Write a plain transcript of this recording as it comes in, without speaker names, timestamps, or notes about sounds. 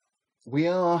We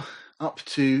are up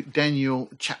to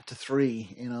Daniel chapter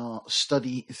 3 in our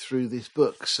study through this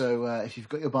book. So if you've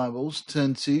got your Bibles,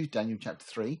 turn to Daniel chapter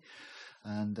 3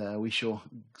 and we shall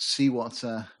see what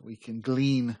we can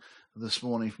glean this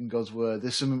morning from God's Word.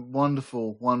 There's some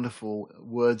wonderful, wonderful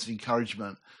words of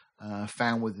encouragement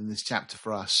found within this chapter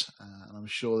for us. And I'm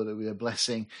sure that it will be a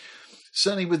blessing,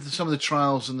 certainly with some of the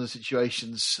trials and the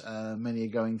situations many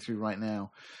are going through right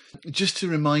now. Just to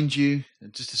remind you,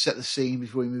 just to set the scene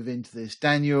before we move into this,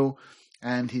 Daniel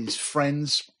and his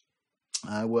friends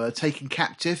were taken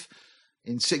captive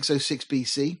in 606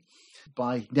 BC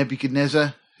by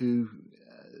Nebuchadnezzar, who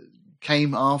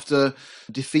came after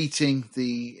defeating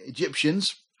the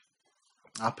Egyptians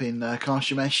up in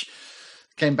Karshemish,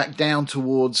 came back down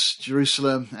towards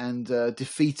Jerusalem and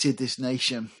defeated this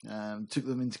nation, took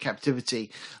them into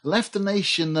captivity. Left the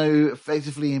nation, though,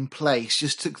 effectively in place,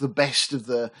 just took the best of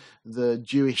the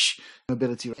Jewish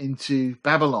nobility into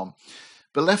Babylon.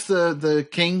 But left the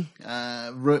king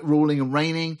ruling and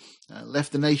reigning,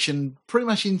 left the nation pretty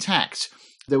much intact.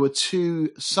 There were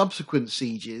two subsequent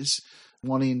sieges,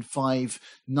 one in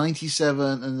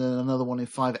 597 and then another one in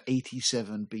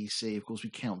 587 BC. Of course,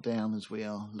 we count down as we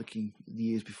are looking at the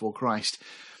years before Christ.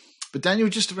 But Daniel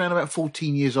was just around about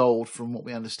 14 years old, from what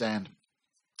we understand,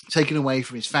 taken away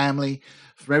from his family,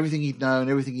 from everything he'd known,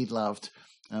 everything he'd loved,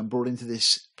 and brought into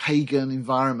this pagan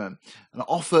environment and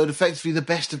offered effectively the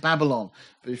best of Babylon.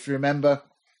 But if you remember,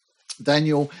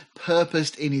 Daniel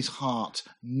purposed in his heart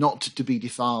not to be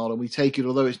defiled, and we take it,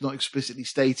 although it's not explicitly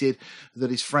stated,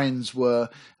 that his friends were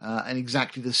in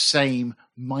exactly the same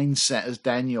mindset as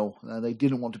Daniel. They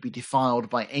didn't want to be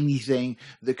defiled by anything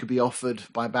that could be offered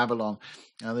by Babylon.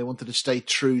 They wanted to stay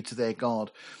true to their God.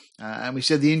 And we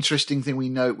said the interesting thing we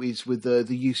note is with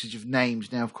the usage of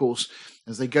names. Now, of course,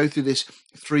 as they go through this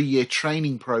 3-year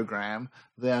training program,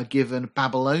 they are given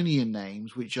Babylonian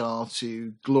names, which are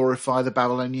to glorify the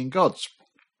Babylonian gods.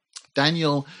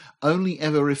 Daniel only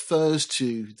ever refers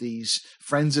to these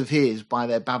friends of his by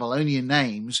their Babylonian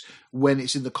names when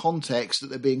it's in the context that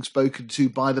they're being spoken to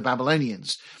by the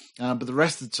Babylonians. But the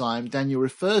rest of the time, Daniel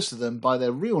refers to them by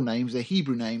their real names, their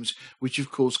Hebrew names, which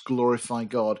of course glorify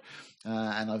God.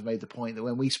 And I've made the point that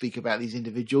when we speak about these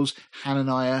individuals,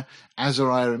 Hananiah,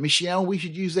 Azariah, and Mishael, we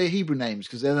should use their Hebrew names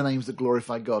because they're the names that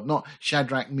glorify God, not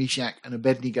Shadrach, Meshach, and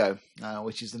Abednego,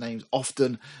 which is the names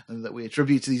often that we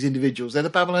attribute to these individuals. They're the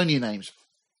Babylonian names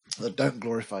that don't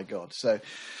glorify God. So,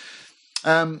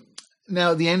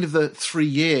 now, at the end of the 3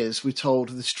 years, we're told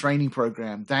of this training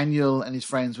program, Daniel and his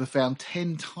friends were found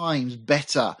 10 times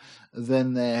better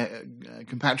than their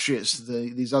compatriots,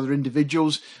 these other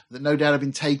individuals that no doubt have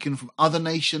been taken from other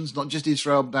nations, not just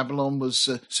Israel. Babylon was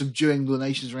subduing the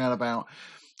nations around about.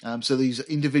 So these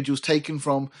individuals taken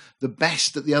from the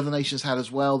best that the other nations had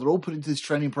as well, they're all put into this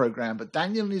training program. But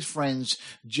Daniel and his friends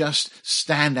just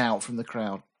stand out from the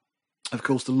crowd. Of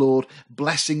course, the Lord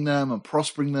blessing them and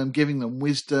prospering them, giving them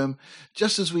wisdom,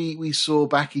 just as we saw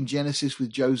back in Genesis with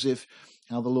Joseph,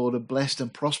 how the Lord had blessed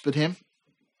and prospered him,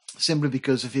 simply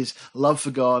because of his love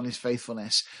for God and his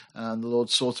faithfulness. And the Lord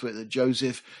saw to it that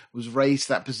Joseph was raised to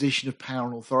that position of power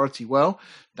and authority. Well,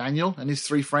 Daniel and his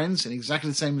 3 friends, in exactly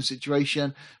the same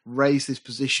situation, raised this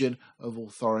position of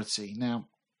authority. Now,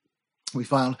 we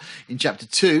found in chapter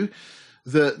 2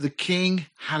 that the king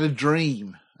had a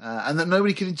dream, and that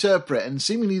nobody can interpret, and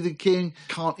seemingly the king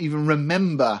can't even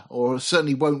remember, or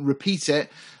certainly won't repeat it,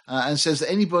 and says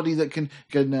that anybody that can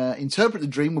interpret the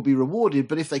dream will be rewarded,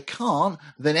 but if they can't,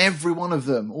 then every one of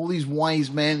them, all these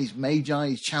wise men, these magi,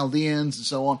 these Chaldeans and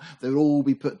so on, they will all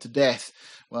be put to death.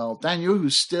 Well, Daniel,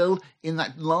 who's still in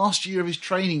that last year of his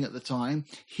training at the time,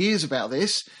 hears about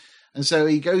this, and so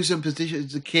he goes and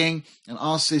petitions the king and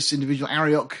asks this individual,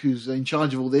 Arioch, who's in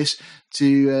charge of all this,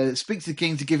 to speak to the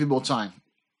king to give him more time.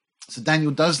 So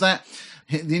Daniel does that.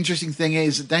 The interesting thing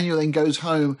is that Daniel then goes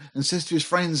home and says to his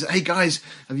friends, hey guys,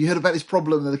 have you heard about this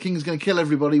problem that the king's going to kill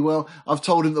everybody? Well, I've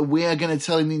told him that we're going to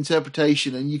tell him the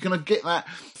interpretation. And you kind of get that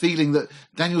feeling that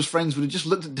Daniel's friends would have just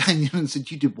looked at Daniel and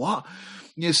said, you did what?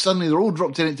 You know, suddenly they're all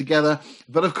dropped in it together.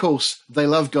 But of course, they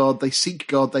love God, they seek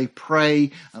God, they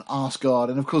pray and ask God.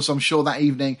 And of course, I'm sure that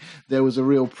evening there was a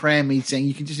real prayer meeting.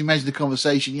 You can just imagine the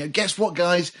conversation. You know, guess what,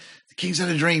 guys? The king's had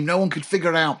a dream. No one could figure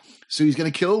it out. So he's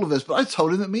going to kill all of us. But I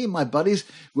told him that me and my buddies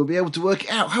will be able to work it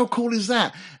out. How cool is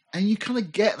that? And you kind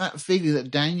of get that feeling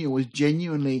that Daniel was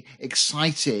genuinely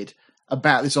excited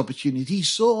about this opportunity. He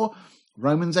saw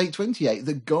Romans 8:28,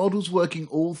 that God was working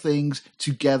all things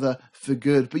together for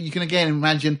good. But you can again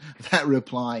imagine that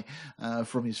reply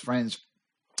from his friends.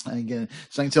 And again,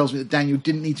 something tells me that Daniel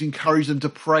didn't need to encourage them to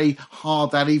pray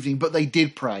hard that evening, but they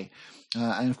did pray.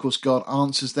 And of course, God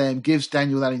answers them, gives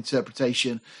Daniel that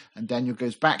interpretation, and Daniel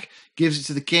goes back, gives it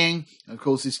to the king. And of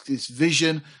course, this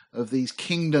vision of these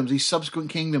kingdoms, these subsequent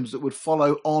kingdoms that would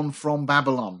follow on from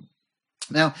Babylon.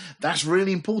 Now, that's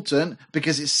really important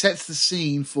because it sets the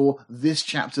scene for this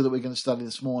chapter that we're going to study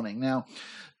this morning. Now,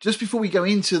 just before we go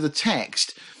into the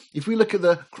text, if we look at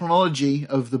the chronology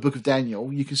of the book of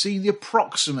Daniel, you can see the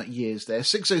approximate years there.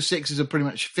 606 is a pretty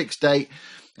much fixed date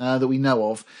that we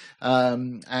know of.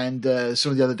 And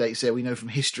some of the other dates there we know from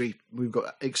history. We've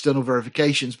got external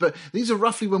verifications. But these are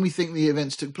roughly when we think the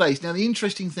events took place. Now, the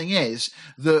interesting thing is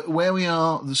that where we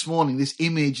are this morning, this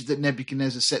image that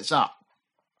Nebuchadnezzar sets up,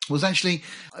 was actually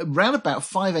around about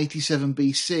 587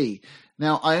 BC.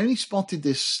 Now, I only spotted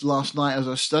this last night as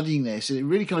I was studying this, and it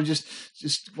really kind of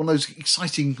just one of those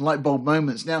exciting light bulb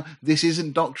moments. Now, this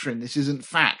isn't doctrine, this isn't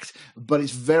fact, but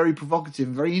it's very provocative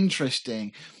and very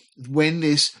interesting when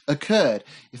this occurred.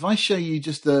 If I show you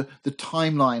just the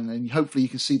timeline, and hopefully you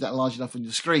can see that large enough on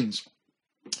your screens.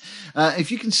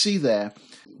 If you can see there,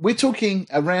 we're talking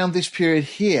around this period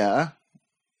here,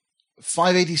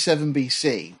 587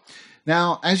 BC.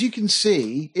 Now, as you can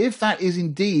see, if that is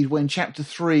indeed when chapter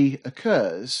 3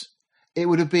 occurs, it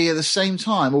would be at the same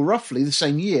time, or roughly the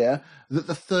same year, that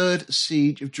the third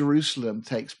siege of Jerusalem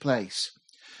takes place.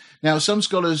 Now, some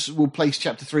scholars will place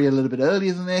chapter 3 a little bit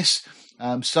earlier than this.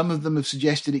 Some of them have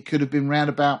suggested it could have been round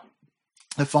about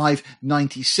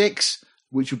 596,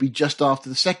 which would be just after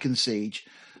the second siege.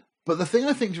 But the thing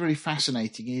I think is really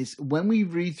fascinating is when we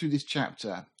read through this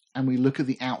chapter and we look at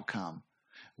the outcome,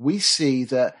 we see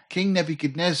that King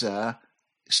Nebuchadnezzar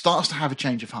starts to have a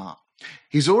change of heart.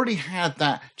 He's already had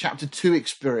that chapter 2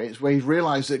 experience where he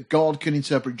realized that God can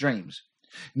interpret dreams.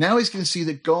 Now he's going to see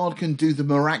that God can do the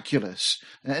miraculous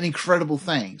and incredible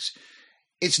things.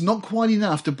 It's not quite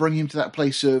enough to bring him to that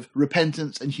place of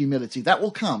repentance and humility. That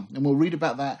will come, and we'll read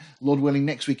about that, Lord willing,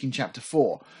 next week in chapter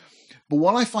 4. But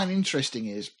what I find interesting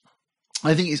is,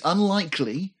 I think it's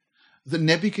unlikely that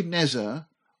Nebuchadnezzar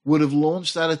would have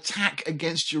launched that attack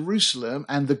against Jerusalem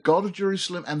and the God of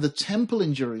Jerusalem and the temple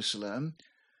in Jerusalem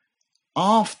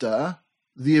after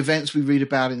the events we read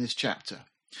about in this chapter.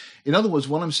 In other words,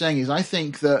 what I'm saying is I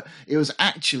think that it was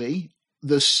actually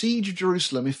the siege of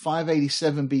Jerusalem in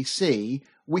 587 BC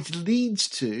which leads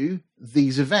to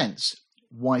these events.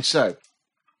 Why so?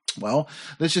 Well,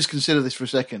 let's just consider this for a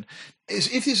second.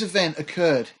 If this event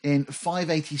occurred in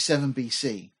 587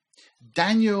 BC,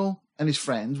 Daniel and his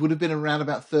friends would have been around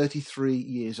about 33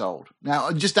 years old.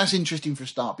 Now, just that's interesting for a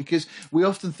start because we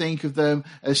often think of them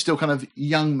as still kind of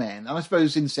young men. And I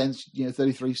suppose in a sense,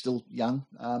 33 is still young.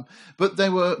 But they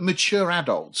were mature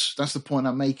adults. That's the point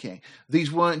I'm making.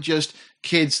 These weren't just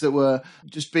kids that were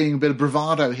just being a bit of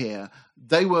bravado here.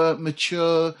 They were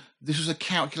mature. This was a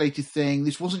calculated thing.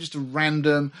 This wasn't just a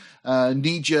random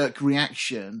knee-jerk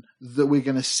reaction that we're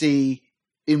going to see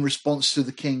in response to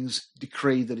the king's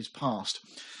decree that is passed.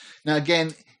 Now,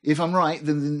 again, if I'm right,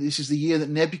 then this is the year that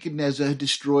Nebuchadnezzar had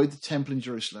destroyed the temple in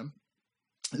Jerusalem.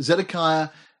 Zedekiah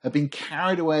had been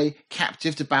carried away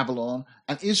captive to Babylon,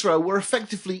 and Israel were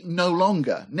effectively no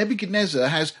longer. Nebuchadnezzar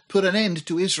has put an end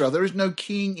to Israel. There is no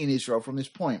king in Israel from this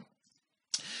point.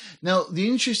 Now, the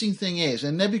interesting thing is,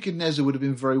 and Nebuchadnezzar would have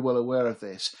been very well aware of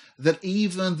this, that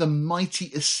even the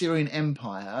mighty Assyrian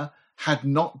Empire had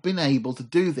not been able to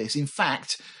do this. In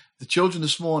fact, the children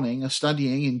this morning are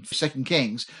studying in 2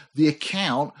 Kings the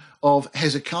account of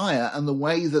Hezekiah and the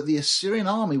way that the Assyrian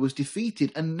army was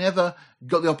defeated and never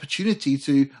got the opportunity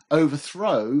to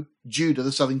overthrow Judah,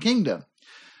 the southern kingdom.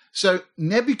 So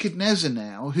Nebuchadnezzar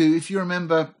now, who, if you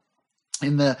remember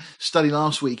in the study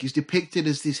last week, is depicted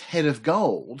as this head of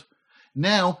gold,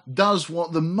 now does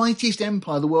what the mightiest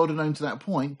empire the world had known to that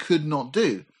point could not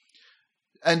do.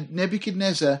 And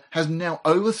Nebuchadnezzar has now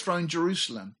overthrown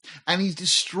Jerusalem, and he's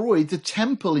destroyed the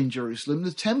temple in Jerusalem,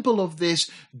 the temple of this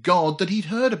God that he'd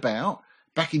heard about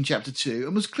back in chapter 2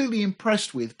 and was clearly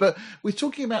impressed with. But we're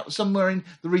talking about somewhere in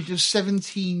the region of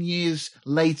 17 years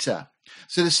later.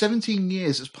 So the 17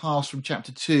 years has passed from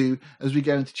chapter 2 as we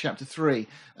go into chapter 3.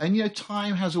 And,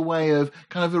 time has a way of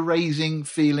kind of erasing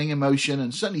feeling, emotion,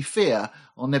 and certainly fear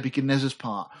on Nebuchadnezzar's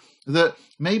part. That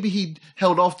maybe he'd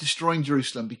held off destroying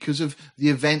Jerusalem because of the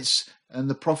events and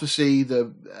the prophecy,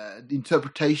 the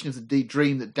interpretation of the deep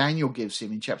dream that Daniel gives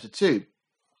him in chapter 2.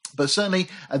 But certainly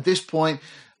at this point,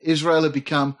 Israel had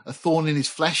become a thorn in his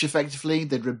flesh effectively.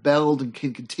 They'd rebelled and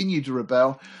continued to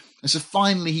rebel. And so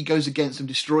finally he goes against them,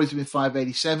 destroys them in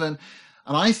 587.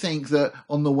 And I think that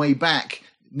on the way back,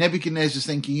 Nebuchadnezzar's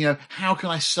thinking, how can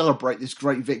I celebrate this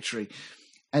great victory?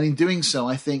 And in doing so,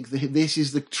 I think that this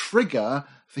is the trigger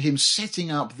for him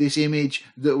setting up this image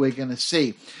that we're going to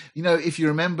see. You know, if you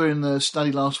remember in the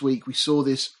study last week, we saw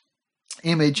this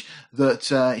image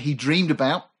that he dreamed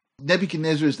about.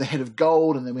 Nebuchadnezzar is the head of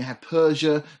gold, and then we have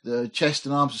Persia, the chest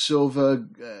and arms of silver,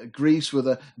 Greece with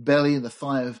a belly and the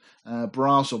thigh of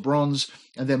brass or bronze,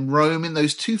 and then Rome in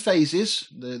those two phases,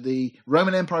 the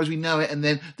Roman Empire as we know it, and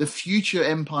then the future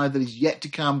empire that is yet to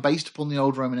come based upon the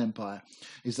old Roman Empire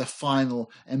is the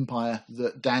final empire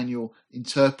that Daniel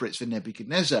interprets for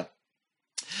Nebuchadnezzar.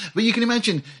 But you can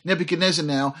imagine Nebuchadnezzar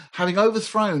now, having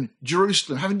overthrown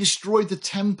Jerusalem, having destroyed the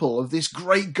temple of this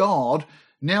great God,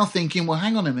 now thinking, well,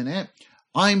 hang on a minute,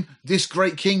 I'm this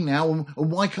great king now, and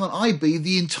why can't I be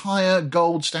the entire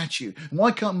gold statue?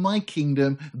 Why can't my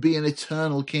kingdom be an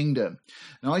eternal kingdom?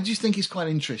 Now, I just think it's quite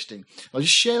interesting. I'll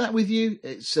just share that with you.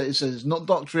 It's not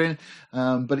doctrine,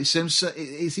 but it seems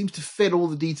to fit all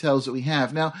the details that we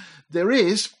have. Now, there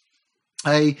is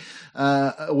there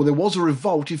was a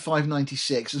revolt in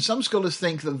 596, and some scholars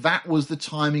think that was the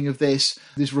timing of this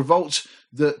revolt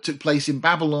that took place in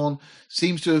Babylon.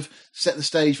 Seems to have set the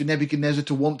stage for Nebuchadnezzar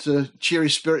to want to cheer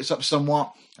his spirits up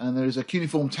somewhat, and there is a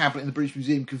cuneiform tablet in the British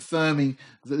Museum confirming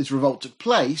that this revolt took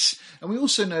place. And we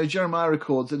also know Jeremiah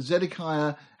records that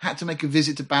Zedekiah had to make a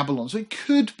visit to Babylon, so it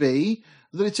could be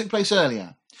that it took place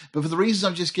earlier. But for the reasons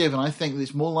I've just given, I think that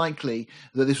it's more likely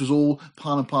that this was all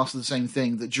part and parcel of the same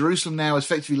thing, that Jerusalem now is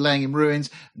effectively laying in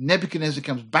ruins. Nebuchadnezzar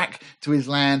comes back to his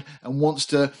land and wants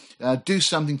to do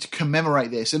something to commemorate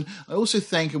this. And I also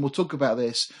think, and we'll talk about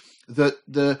this, that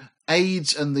the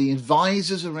aides and the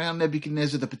advisors around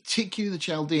Nebuchadnezzar, particularly the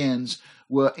Chaldeans,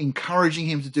 were encouraging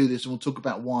him to do this, and we'll talk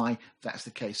about why that's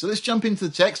the case. So let's jump into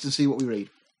the text and see what we read.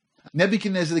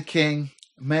 Nebuchadnezzar the king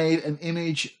made an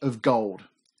image of gold,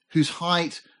 whose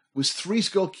height was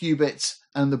 60 cubits,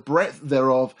 and the breadth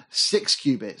thereof 6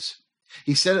 cubits.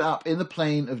 He set it up in the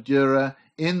plain of Dura,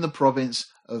 in the province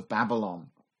of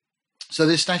Babylon. So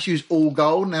this statue is all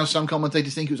gold. Now, some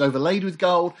commentators think it was overlaid with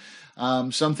gold.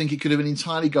 Some think it could have been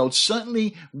entirely gold.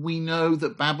 Certainly, we know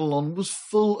that Babylon was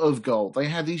full of gold. They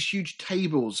had these huge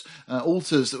tables,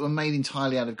 altars that were made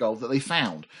entirely out of gold that they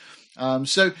found.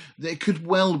 So it could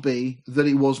well be that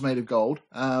it was made of gold,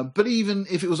 but even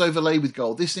if it was overlaid with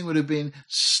gold, this thing would have been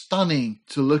stunning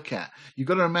to look at. You've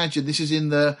got to imagine this is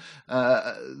in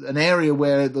an area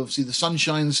where obviously the sun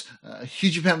shines a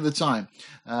huge amount of the time,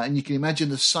 and you can imagine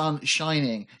the sun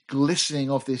shining, glistening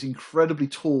off this incredibly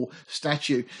tall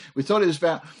statue. We thought it was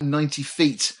about 90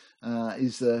 feet.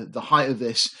 Is the height of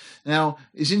this. Now,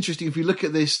 it's interesting if you look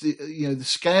at this, the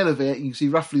scale of it. You can see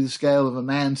roughly the scale of a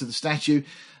man to the statue.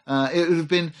 It would have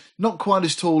been not quite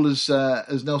as tall as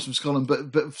Nelson's column,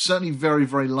 but certainly very,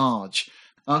 very large.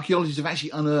 Archaeologists have actually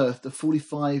unearthed a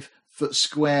 45-foot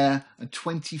square and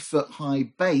 20-foot high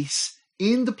base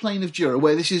in the plain of Dura,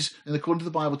 where this is, and according to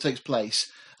the Bible, takes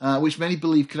place, which many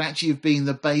believe could actually have been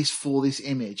the base for this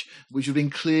image, which would have been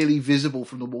clearly visible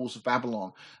from the walls of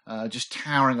Babylon, just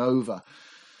towering over.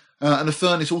 And a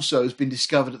furnace also has been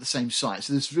discovered at the same site.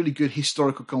 So there's really good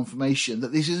historical confirmation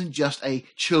that this isn't just a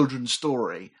children's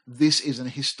story. This is an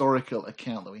historical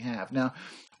account that we have. Now,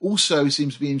 also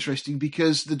seems to be interesting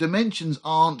because the dimensions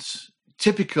aren't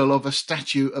typical of a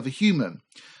statue of a human.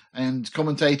 And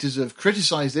commentators have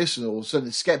criticized this, or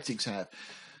certainly skeptics have.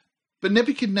 But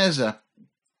Nebuchadnezzar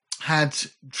had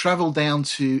travelled down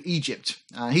to Egypt.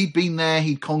 He'd been there,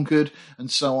 he'd conquered, and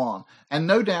so on. And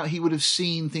no doubt he would have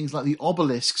seen things like the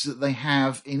obelisks that they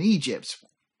have in Egypt.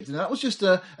 And that was just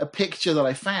a picture that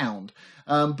I found.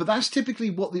 But that's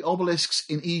typically what the obelisks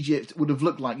in Egypt would have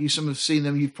looked like. Some have seen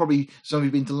them. Some of you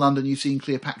have been to London, you've seen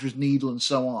Cleopatra's Needle and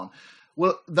so on.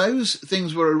 Well, those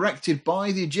things were erected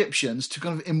by the Egyptians to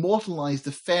kind of immortalize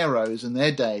the pharaohs and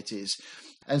their deities,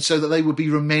 and so that they would be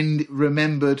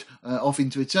remembered off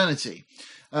into eternity.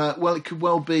 Well, it could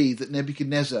well be that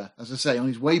Nebuchadnezzar, as I say, on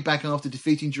his way back after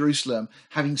defeating Jerusalem,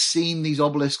 having seen these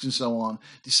obelisks and so on,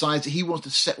 decides that he wants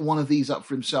to set one of these up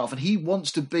for himself, and he wants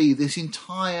to be this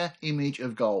entire image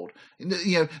of gold.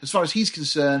 As far as he's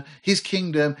concerned, his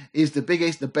kingdom is the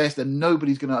biggest, the best, and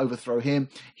nobody's going to overthrow him.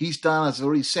 He's done, as I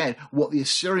already said, what the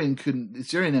Assyrian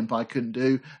Empire couldn't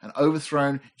do, and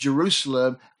overthrown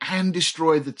Jerusalem and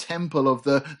destroyed the temple of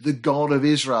the God of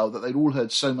Israel that they'd all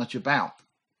heard so much about.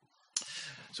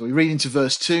 So we read into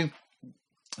verse 2.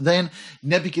 Then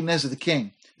Nebuchadnezzar the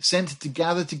king sent to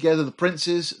gather together the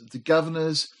princes, the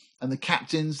governors, and the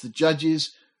captains, the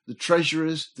judges, the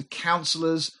treasurers, the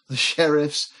counselors, the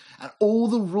sheriffs, and all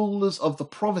the rulers of the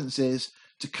provinces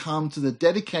to come to the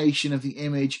dedication of the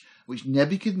image which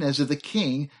Nebuchadnezzar the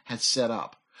king had set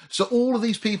up. So all of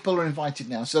these people are invited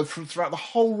now. So from throughout the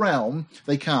whole realm,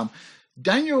 they come.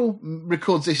 Daniel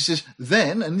records this. He says,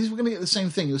 then, and we're going to get the same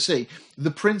thing, you'll see,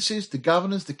 the princes, the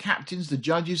governors, the captains, the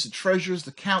judges, the treasurers,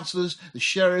 the counselors, the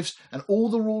sheriffs, and all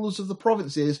the rulers of the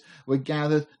provinces were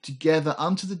gathered together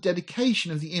unto the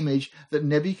dedication of the image that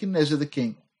Nebuchadnezzar the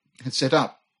king had set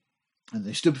up. And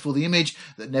they stood before the image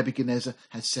that Nebuchadnezzar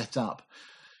had set up.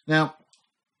 Now,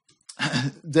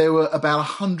 there were about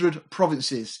 100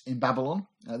 provinces in Babylon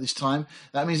at this time.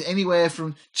 That means anywhere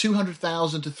from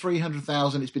 200,000 to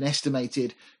 300,000, it's been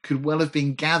estimated, could well have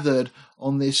been gathered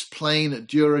on this plain at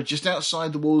Dura, just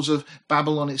outside the walls of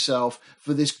Babylon itself,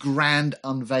 for this grand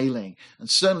unveiling. And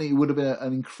certainly it would have been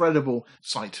an incredible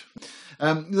sight.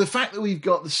 The fact that we've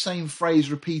got the same phrase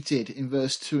repeated in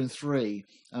verse 2 and 3,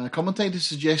 commentators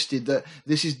suggested that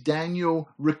this is Daniel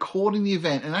recording the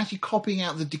event and actually copying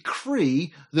out the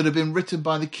decree that had been written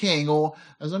by the king, or,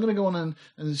 as I'm going to go on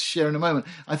and share in a moment,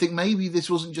 I think maybe this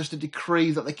wasn't just a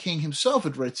decree that the king himself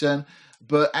had written,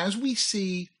 but as we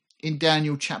see in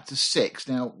Daniel chapter 6,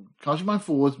 now, cast your mind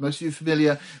forward, most of you are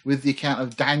familiar with the account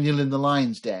of Daniel in the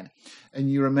lion's den, and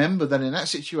you remember that in that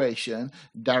situation,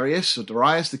 Darius,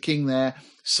 the king there,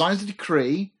 signs a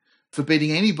decree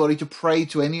forbidding anybody to pray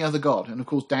to any other god. And of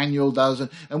course Daniel does,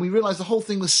 and we realize the whole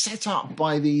thing was set up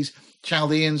by these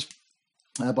Chaldeans,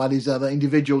 by these other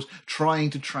individuals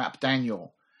trying to trap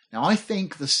Daniel. Now I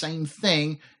think the same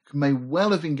thing may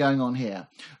well have been going on here.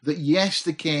 That yes,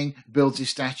 the king builds his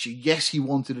statue, yes, he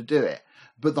wanted to do it,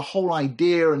 but the whole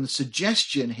idea and the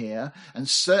suggestion here, and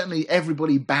certainly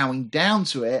everybody bowing down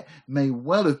to it, may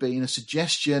well have been a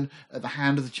suggestion at the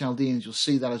hand of the Chaldeans. You'll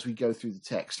see that as we go through the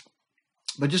text.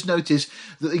 But just notice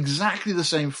that exactly the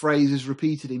same phrase is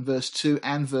repeated in verse 2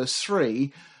 and verse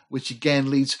 3, which again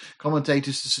leads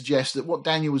commentators to suggest that what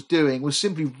Daniel was doing was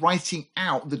simply writing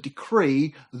out the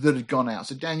decree that had gone out.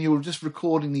 So Daniel was just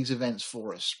recording these events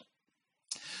for us.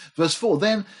 Verse 4,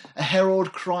 then a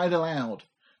herald cried aloud,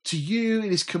 to you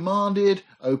it is commanded,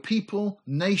 O people,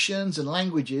 nations, and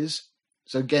languages.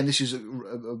 So again, this is a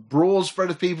broad spread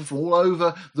of people from all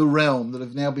over the realm that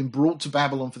have now been brought to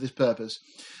Babylon for this purpose,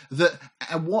 that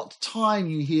at what time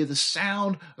you hear the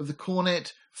sound of the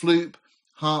cornet, flute,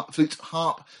 harp,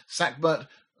 sackbut,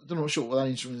 I'm not sure what that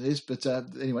instrument is, but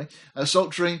anyway,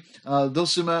 psaltery,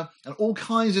 dulcimer, and all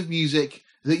kinds of music,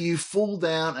 that you fall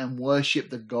down and worship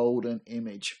the golden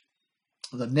image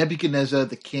that Nebuchadnezzar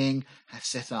the king has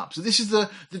set up. So this is the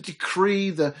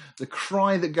decree, the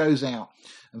cry that goes out.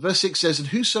 And verse 6 says, and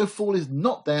whoso falleth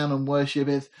not down and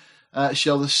worshipeth,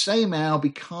 shall the same hour be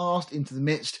cast into the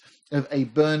midst of a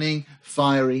burning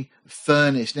fiery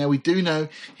furnace. Now we do know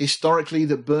historically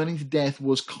that burning to death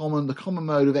was the common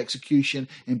mode of execution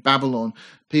in Babylon.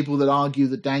 People that argue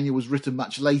that Daniel was written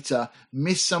much later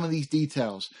miss some of these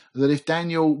details, that if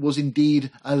Daniel was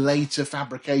indeed a later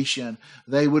fabrication,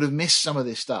 they would have missed some of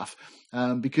this stuff.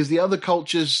 Because the other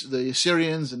cultures, the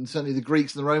Assyrians and certainly the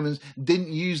Greeks and the Romans,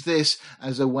 didn't use this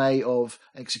as a way of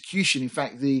execution. In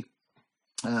fact, the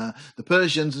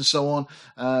Persians and so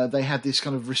on, they had this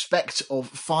kind of respect of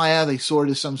fire. They saw it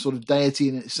as some sort of deity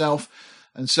in itself.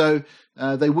 And so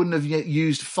they wouldn't have yet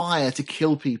used fire to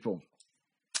kill people.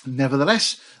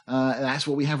 Nevertheless, that's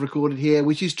what we have recorded here,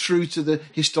 which is true to the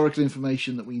historical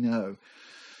information that we know.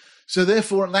 So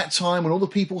therefore, at that time, when all the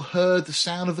people heard the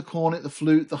sound of the cornet, the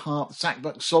flute, the harp, the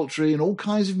sackbut, psaltery, and all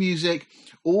kinds of music,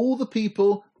 all the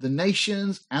people, the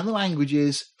nations, and the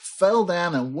languages fell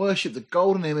down and worshipped the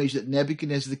golden image that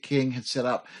Nebuchadnezzar the king had set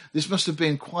up. This must have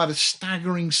been quite a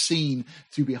staggering scene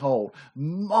to behold.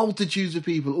 Multitudes of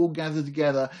people all gathered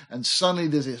together, and suddenly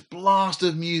there's this blast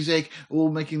of music, all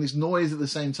making this noise at the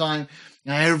same time,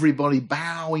 and everybody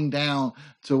bowing down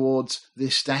towards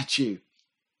this statue.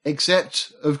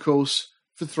 Except, of course,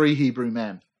 for 3 Hebrew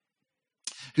men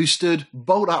who stood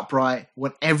bolt upright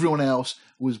when everyone else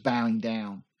was bowing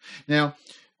down. Now,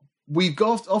 we've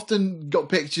often got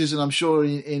pictures, and I'm sure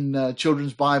in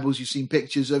children's Bibles you've seen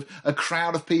pictures of a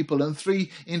crowd of people and 3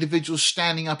 individuals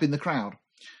standing up in the crowd.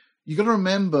 You've got to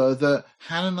remember that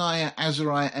Hananiah,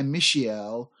 Azariah, and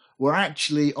Mishael were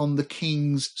actually on the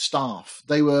king's staff.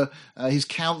 They were his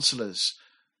counselors.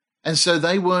 And so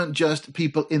they weren't just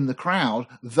people in the crowd.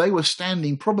 They were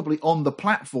standing probably on the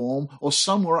platform or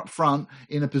somewhere up front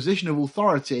in a position of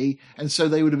authority. And so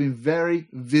they would have been very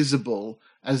visible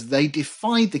as they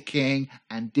defied the king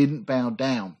and didn't bow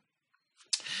down.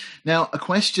 Now, a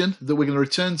question that we're going to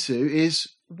return to is,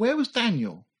 where was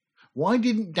Daniel? Why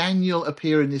didn't Daniel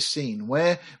appear in this scene?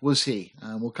 Where was he?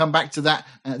 We'll come back to that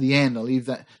at the end. I'll leave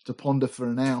that to ponder for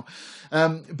now.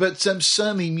 But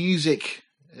certainly music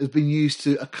has been used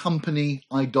to accompany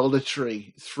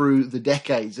idolatry through the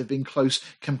decades. They've been close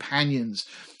companions.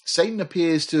 Satan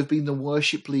appears to have been the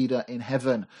worship leader in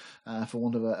heaven, for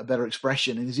want of a better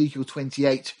expression. In Ezekiel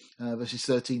 28, verses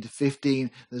 13 to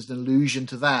 15, there's an allusion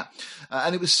to that.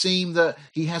 And it would seem that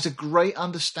he has a great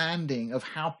understanding of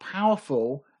how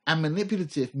powerful and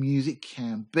manipulative music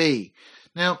can be.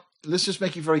 Now, let's just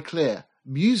make it very clear.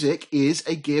 Music is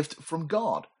a gift from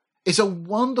God. It's a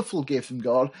wonderful gift from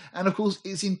God, and of course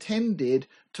it's intended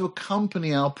to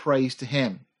accompany our praise to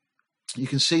him. You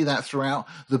can see that throughout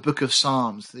the book of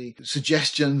Psalms, the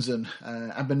suggestions and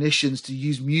admonitions to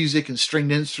use music and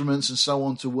stringed instruments and so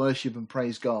on to worship and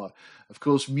praise God. Of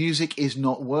course, music is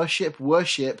not worship.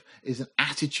 Worship is an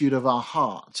attitude of our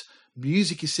heart.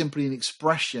 Music is simply an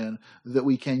expression that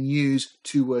we can use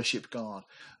to worship God.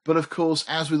 But of course,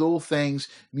 as with all things,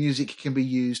 music can be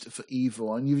used for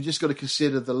evil. And you've just got to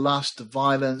consider the lust, the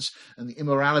violence, and the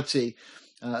immorality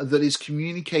that is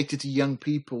communicated to young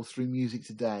people through music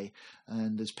today.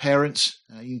 And as parents,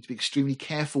 you need to be extremely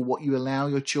careful what you allow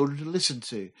your children to listen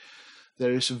to.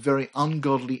 There are some very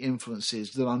ungodly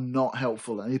influences that are not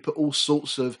helpful, and they put all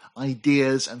sorts of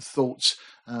ideas and thoughts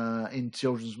in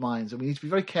children's minds, and we need to be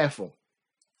very careful.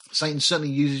 Satan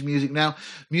certainly uses music. Now,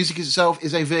 music itself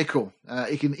is a vehicle.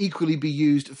 It can equally be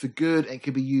used for good. It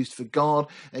can be used for God.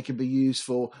 It can be used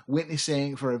for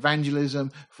witnessing, for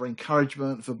evangelism, for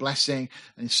encouragement, for blessing,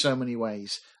 and in so many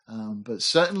ways. But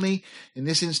certainly, in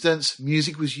this instance,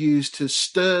 music was used to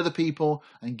stir the people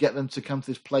and get them to come to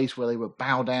this place where they would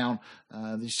bow down.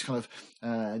 This kind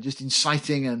of just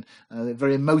inciting and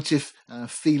very emotive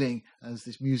feeling as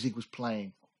this music was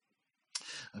playing.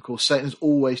 Of course, Satan is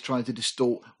always trying to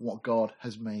distort what God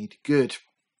has made good.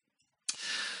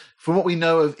 From what we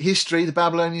know of history, the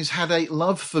Babylonians had a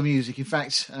love for music. In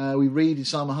fact, we read in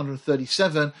Psalm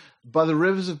 137, "By the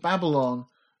rivers of Babylon,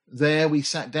 there we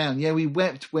sat down. Yeah, we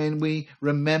wept when we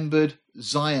remembered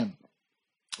Zion.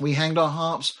 We hanged our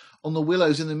harps on the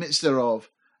willows in the midst thereof."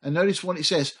 And notice what it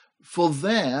says, "For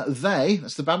there they,"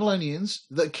 that's the Babylonians,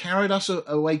 "that carried us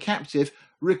away captive,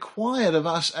 required of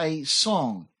us a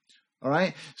song." All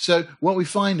right. So what we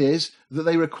find is that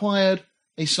they required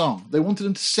a song. They wanted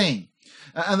them to sing,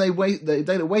 and they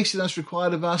that wasted us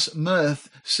required of us mirth,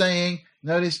 saying,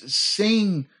 notice,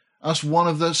 "Sing us one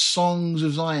of the songs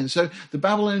of Zion." So the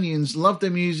Babylonians loved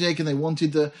their music, and they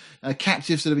wanted the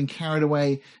captives that had been carried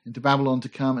away into Babylon to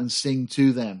come and sing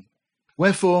to them.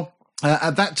 Wherefore,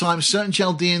 at that time, certain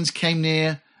Chaldeans came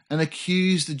near and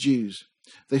accused the Jews.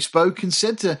 They spoke and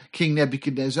said to King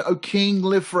Nebuchadnezzar, "O king,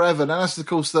 live forever." Now that's, of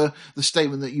course, the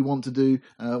statement that you want to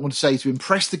say to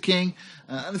impress the king.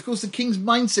 And, of course, the king's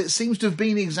mindset seems to have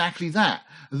been exactly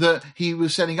that he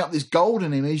was setting up this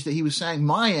golden image that he was saying,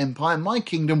 my empire, my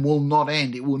kingdom will not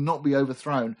end. It will not be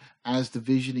overthrown, as the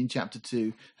vision in chapter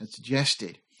 2 had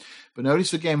suggested. But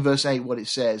notice again, verse 8, what it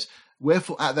says.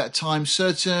 "Wherefore at that time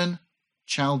certain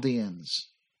Chaldeans."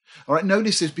 All right,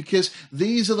 notice this, because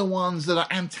these are the ones that are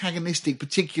antagonistic,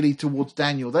 particularly towards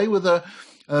Daniel. They were the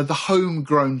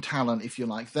homegrown talent, if you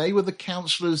like. They were the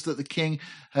counselors that the king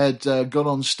had got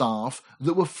on staff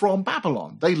that were from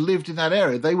Babylon. They lived in that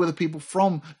area. They were the people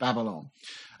from Babylon.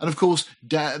 And of course,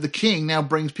 the king now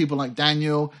brings people like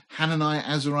Daniel, Hananiah,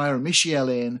 Azariah, and Mishael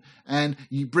in, and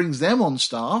he brings them on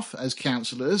staff as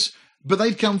counselors, but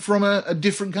they'd come from a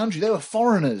different country. They were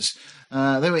foreigners.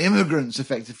 They were immigrants,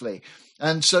 effectively.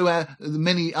 And so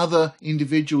many other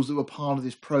individuals that were part of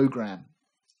this program.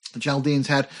 The Chaldeans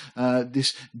had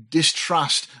this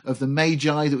distrust of the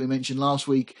Magi that we mentioned last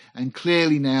week, and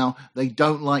clearly now they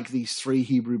don't like these three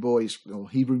Hebrew boys,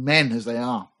 or Hebrew men as they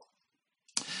are.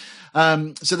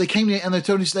 So they came here and they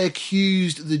told us they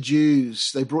accused the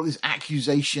Jews. They brought this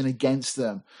accusation against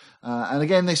them. And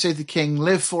again, they said to the king,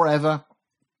 "Live forever."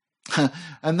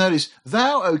 And notice,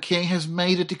 "Thou, O king, hast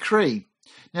made a decree."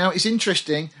 Now, it's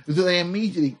interesting that they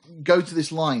immediately go to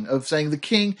this line of saying, "The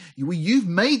king, you've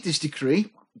made this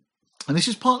decree." And this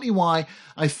is partly why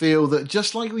I feel that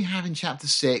just like we have in chapter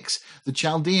 6, the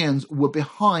Chaldeans were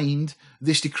behind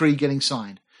this decree getting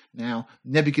signed. Now,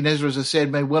 Nebuchadnezzar, as I said,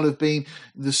 may well have been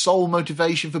the sole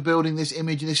motivation for building this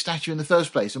image and this statue in the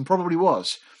first place, and probably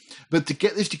was. But to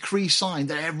get this decree signed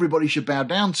that everybody should bow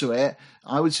down to it,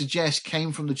 I would suggest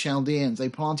came from the Chaldeans. They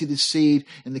planted this seed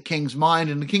in the king's mind,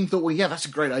 and the king thought, well, yeah, that's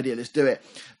a great idea, let's do it.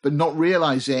 But not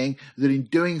realizing that in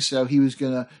doing so, he was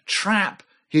going to trap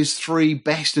his three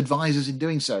best advisors in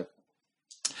doing so.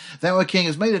 "Thou, O king,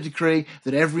 hast made a decree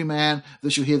that every man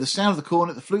that shall hear the sound of the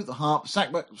cornet, the flute, the harp,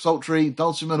 sackbut, psaltery,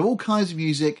 dulcimer, and all kinds of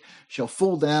music shall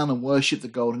fall down and worship the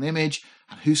golden image,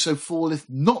 and whoso falleth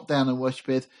not down and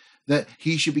worshipeth, that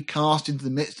he should be cast into the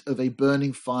midst of a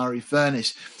burning fiery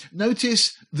furnace."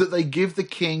 Notice that they give the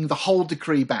king the whole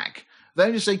decree back. They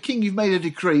don't just say, King, you've made a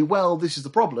decree. Well, this is the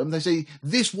problem. They say,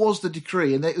 this was the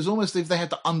decree. And it was almost as if they had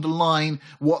to underline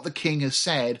what the king has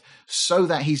said so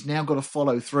that he's now got to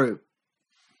follow through.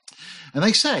 And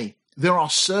they say, there are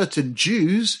certain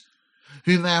Jews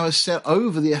who now are set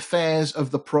over the affairs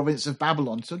of the province of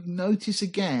Babylon. So notice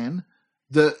again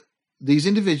that these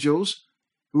individuals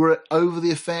who were over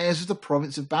the affairs of the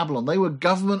province of Babylon, they were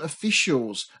government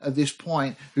officials at this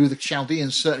point who the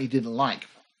Chaldeans certainly didn't like.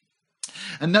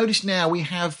 And notice now we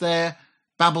have their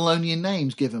Babylonian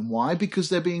names given. Why? Because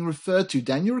they're being referred to,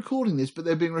 Daniel recording this, but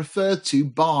they're being referred to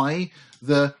by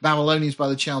the Babylonians, by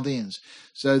the Chaldeans.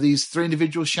 So these three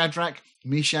individuals, Shadrach,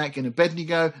 Meshach, and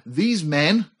Abednego, these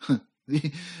men,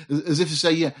 as if to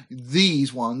say, yeah,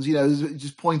 these ones,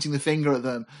 just pointing the finger at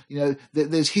them.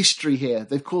 There's history here.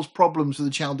 They've caused problems for the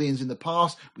Chaldeans in the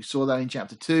past. We saw that in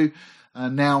chapter 2.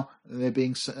 And now they're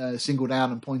being singled out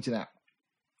and pointed out.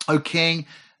 O king,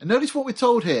 and notice what we're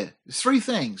told here. There's three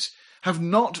things. Have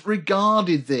not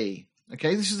regarded thee.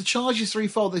 Okay, this is the charge is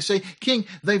threefold. They say, King,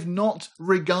 they've not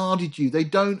regarded you. They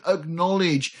don't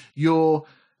acknowledge your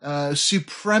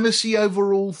supremacy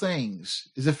over all things,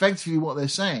 is effectively what they're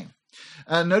saying.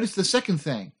 Notice the second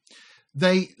thing.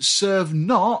 They serve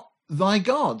not thy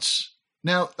gods.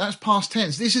 Now, that's past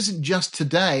tense. This isn't just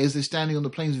today as they're standing on the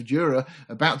plains of Dura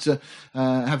about to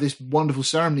have this wonderful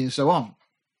ceremony and so on.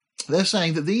 They're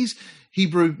saying that these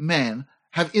Hebrew men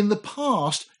have in the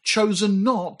past chosen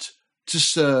not to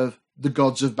serve the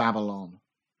gods of Babylon.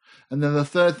 And then the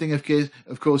third thing,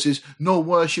 of course, is nor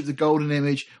worship the golden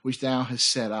image which thou hast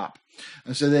set up.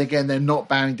 And so they're not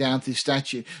bowing down to this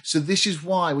statue. So this is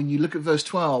why, when you look at verse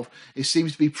 12, it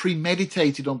seems to be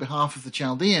premeditated on behalf of the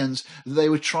Chaldeans that they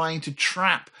were trying to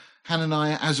trap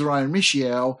Hananiah, Azariah, and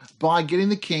Mishael by getting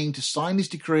the king to sign this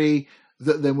decree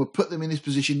that then would put them in this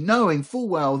position, knowing full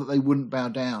well that they wouldn't bow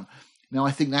down. Now,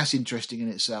 I think that's interesting in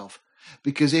itself,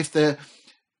 because if the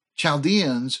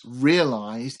Chaldeans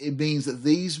realized, it means that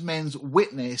these men's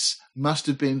witness must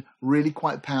have been really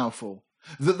quite powerful,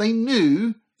 that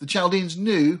the Chaldeans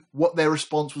knew what their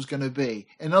response was going to be.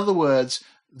 In other words,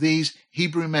 these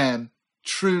Hebrew men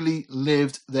truly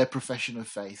lived their profession of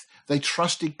faith. They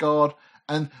trusted God,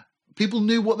 and people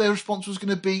knew what their response was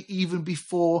going to be even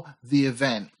before the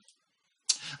event.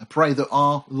 I pray that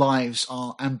our lives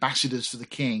are ambassadors for the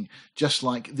King, just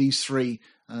like these three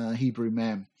Hebrew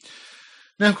men.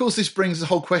 Now, of course, this brings the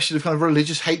whole question of kind of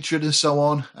religious hatred and so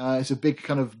on. It's a big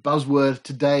kind of buzzword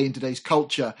today in today's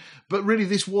culture. But really,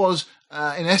 this was,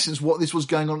 in essence, what this was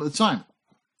going on at the time.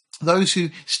 Those who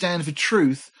stand for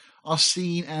truth are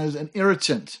seen as an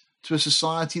irritant to a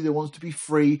society that wants to be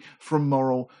free from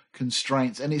moral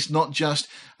constraints. And it's not just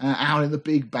out in the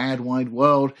big, bad, wide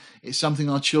world. It's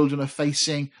something our children are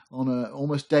facing on an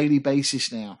almost daily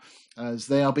basis now, as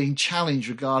they are being challenged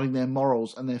regarding their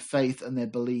morals and their faith and their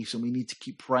beliefs, and we need to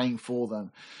keep praying for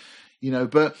them.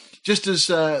 But just as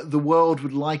the world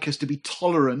would like us to be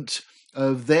tolerant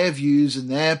of their views and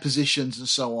their positions and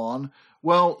so on,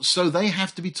 well, so they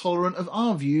have to be tolerant of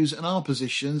our views and our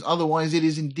positions. Otherwise, it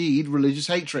is indeed religious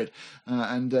hatred.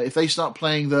 And if they start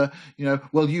playing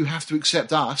well, you have to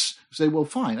accept us, say, well,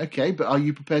 fine, okay, but are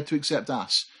you prepared to accept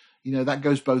us? That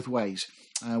goes both ways.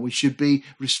 We should be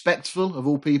respectful of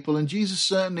all people. And Jesus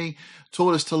certainly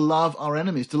taught us to love our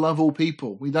enemies, to love all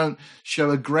people. We don't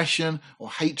show aggression or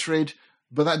hatred,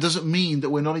 but that doesn't mean that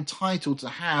we're not entitled to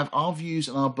have our views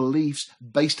and our beliefs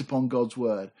based upon God's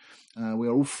word. We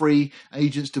are all free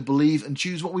agents to believe and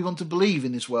choose what we want to believe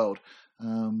in this world.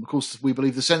 Of course, we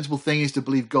believe the sensible thing is to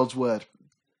believe God's word.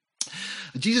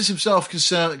 Jesus himself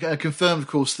confirmed, of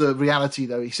course, the reality,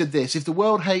 though. He said this: if the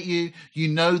world hate you, you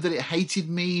know that it hated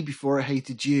me before it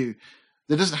hated you.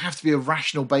 There doesn't have to be a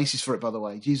rational basis for it, by the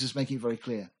way. Jesus is making it very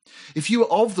clear. If you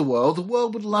were of the world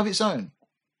would love its own.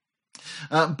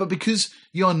 But because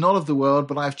you are not of the world,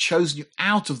 but I have chosen you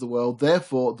out of the world,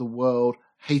 therefore the world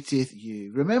hateth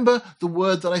you. Remember the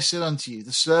word that I said unto you,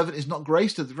 the servant is not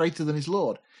greater than his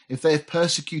Lord. If they have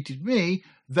persecuted me,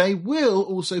 they will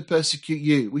also persecute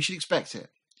you. We should expect it.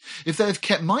 If they have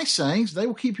kept my sayings, they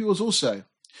will keep yours also.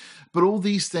 But all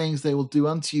these things they will do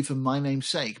unto you for my name's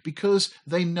sake, because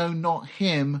they know not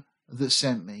him that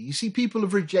sent me. You see, people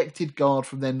have rejected God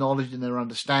from their knowledge and their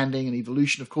understanding, and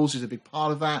evolution, of course, is a big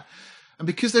part of that. And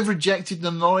because they've rejected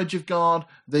the knowledge of God,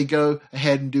 they go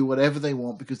ahead and do whatever they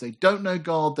want. Because they don't know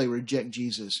God, they reject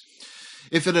Jesus.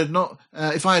 If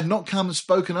I had not come and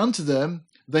spoken unto them,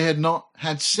 they had not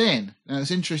had sin. Now, it's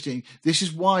interesting. This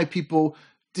is why people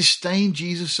disdain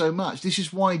Jesus so much. This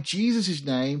is why Jesus'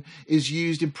 name is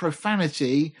used in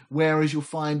profanity, whereas you'll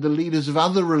find the leaders of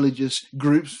other religious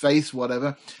groups, faiths,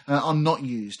 whatever, are not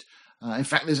used. In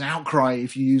fact, there's an outcry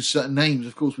if you use certain names.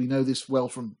 Of course, we know this well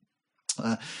from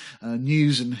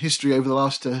news and history over the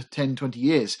last 10, 20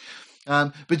 years.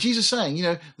 But Jesus saying,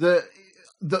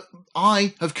 that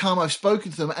I have come, I've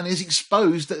spoken to them, and is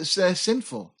exposed that they're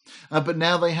sinful. But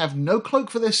now they have no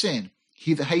cloak for their sin.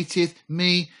 He that hateth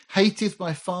me, hateth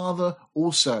my Father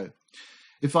also.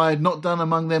 If I had not done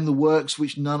among them the works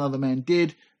which none other man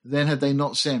did, then had they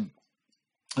not sinned.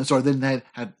 Then they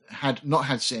had not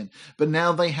had sin. But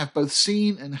now they have both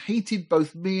seen and hated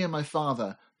both me and my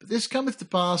Father. But this cometh to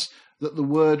pass, that the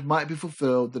word might be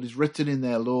fulfilled that is written in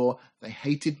their law, they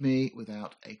hated me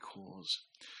without a cause.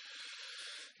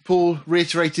 Paul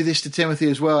reiterated this to Timothy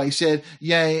as well. He said,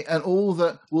 yea, and all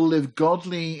that will live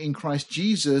godly in Christ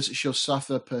Jesus shall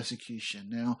suffer persecution.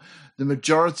 Now, the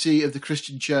majority of the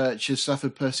Christian church has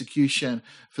suffered persecution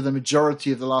for the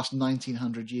majority of the last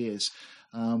 1900 years.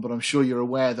 But I'm sure you're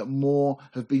aware that more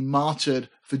have been martyred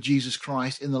for Jesus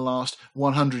Christ in the last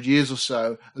 100 years or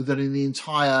so than in the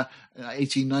entire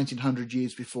 1900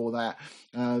 years before that.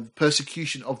 The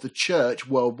persecution of the church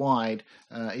worldwide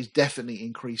is definitely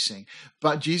increasing.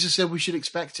 But Jesus said we should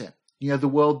expect it. The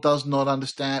world does not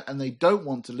understand, and they don't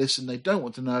want to listen, they don't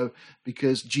want to know,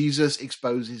 because Jesus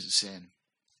exposes sin.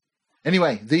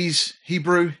 Anyway, these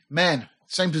Hebrew men,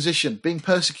 same position, being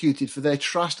persecuted for their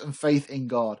trust and faith in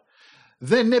God.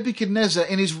 Then Nebuchadnezzar,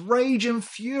 in his rage and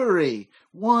fury.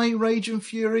 Why rage and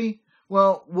fury?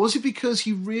 Well, was it because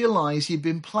he realized he'd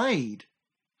been played?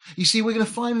 You see, we're going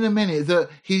to find in a minute that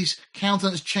his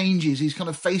countenance changes, his kind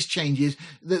of face changes,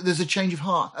 that there's a change of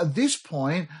heart. At this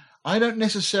point, I don't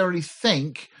necessarily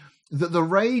think that the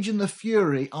rage and the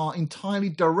fury are entirely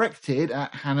directed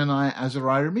at Hananiah,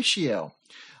 Azariah, and Mishael.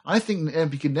 I think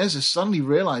Nebuchadnezzar suddenly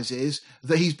realizes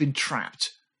that he's been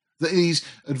trapped. That these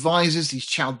advisors, these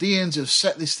Chaldeans have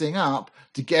set this thing up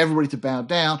to get everybody to bow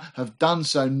down, have done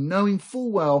so knowing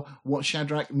full well what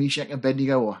Shadrach, Meshach, and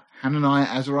Abednego, or Hananiah,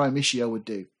 Azariah, Mishael would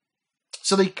do.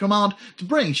 So they command to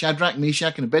bring Shadrach,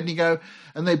 Meshach, and Abednego,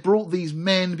 and they brought these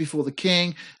men before the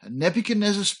king, and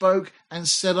Nebuchadnezzar spoke and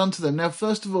said unto them. Now,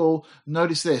 first of all,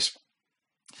 notice this.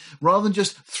 Rather than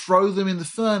just throw them in the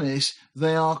furnace,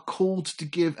 they are called to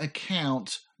give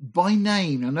account by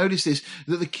name. Now notice this,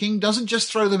 that the king doesn't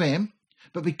just throw them in,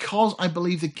 but because I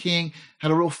believe the king had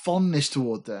a real fondness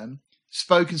toward them,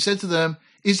 spoke and said to them,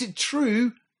 is it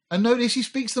true? And notice he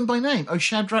speaks them by name. O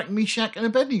Shadrach, Meshach, and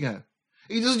Abednego.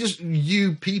 He doesn't just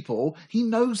you people, he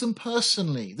knows them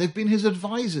personally. They've been his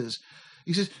advisors.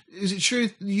 He says, is it true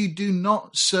that you do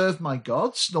not serve my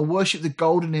gods, nor worship the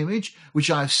golden image which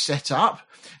I have set up?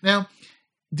 Now,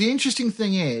 the interesting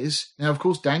thing is, now, of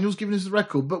course, Daniel's given us the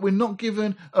record, but we're not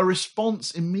given a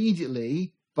response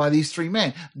immediately by these three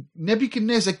men.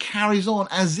 Nebuchadnezzar carries on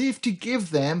as if to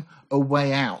give them a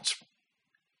way out.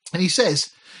 And he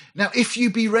says, now, if you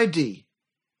be ready.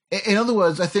 In other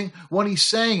words, I think what he's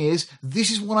saying is, this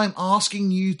is what I'm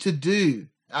asking you to do.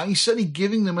 He's certainly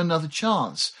giving them another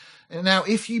chance. Now,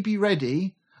 if you be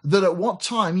ready, that at what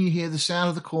time you hear the sound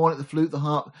of the cornet, the flute, the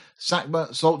harp,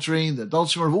 sackbut, psaltery, the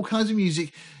dulcimer, of all kinds of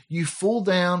music, you fall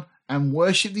down and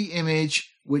worship the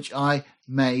image which I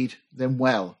made them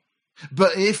well.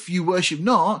 But if you worship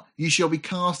not, you shall be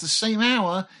cast the same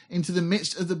hour into the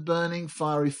midst of the burning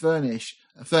fiery furnace.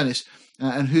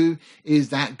 And who is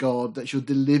that God that shall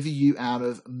deliver you out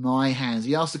of my hands?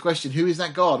 He asked the question, who is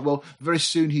that God? Well, very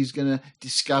soon he's going to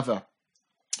discover.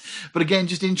 But again,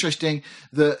 just interesting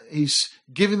that he's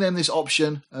giving them this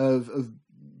option of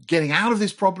getting out of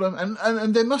this problem.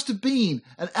 And there must have been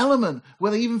an element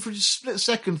where they even for just a split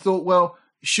second thought, well,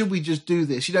 should we just do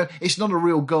this? It's not a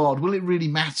real God. Will it really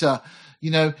matter?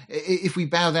 If we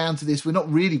bow down to this, we're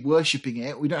not really worshipping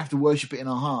it. We don't have to worship it in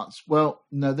our hearts. Well,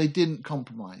 no, they didn't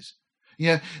compromise.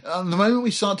 The moment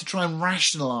we start to try and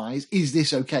rationalize, is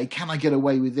this okay? Can I get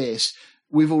away with this?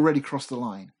 We've already crossed the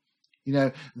line.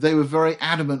 They were very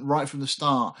adamant right from the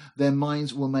start. Their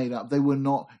minds were made up. They were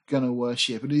not going to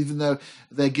worship. And even though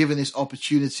they're given this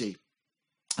opportunity,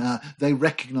 they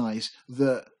recognize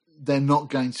that they're not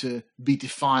going to be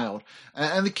defiled.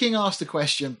 And the king asked the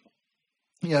question,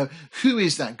 who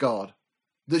is that God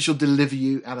that shall deliver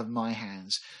you out of my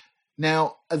hands?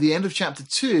 Now, at the end of chapter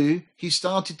 2, he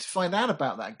started to find out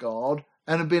about that God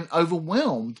and had been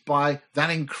overwhelmed by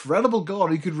that incredible God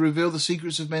who could reveal the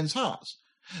secrets of men's hearts.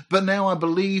 But now I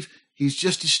believe he's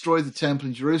just destroyed the temple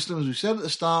in Jerusalem. As we said at the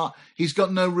start, he's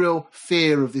got no real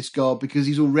fear of this God because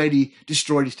he's already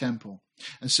destroyed his temple.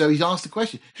 And so he's asked the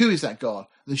question, who is that God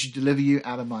that should deliver you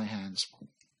out of my hands?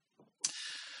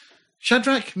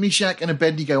 Shadrach, Meshach, and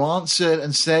Abednego answered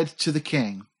and said to the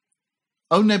king,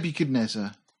 O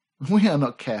Nebuchadnezzar, We are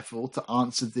not careful to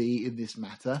answer thee in this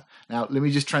matter. Now, let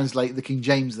me just translate the King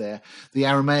James there. The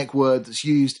Aramaic word that's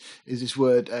used is this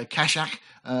word kashak,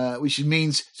 which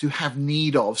means to have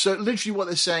need of. So literally what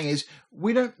they're saying is,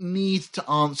 we don't need to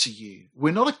answer you.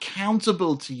 We're not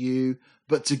accountable to you,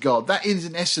 but to God. That is,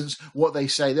 in essence, what they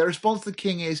say. Their response to the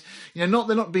king is, they're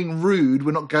not being rude.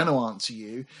 We're not going to answer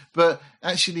you, but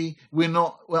actually, we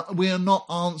are not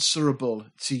answerable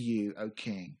to you, O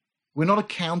king. We're not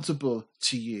accountable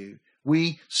to you.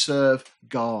 We serve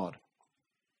God.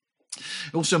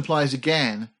 It also implies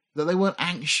again that they weren't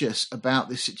anxious about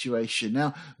this situation.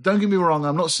 Now, don't get me wrong,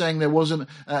 I'm not saying there wasn't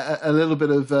a little bit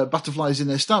of butterflies in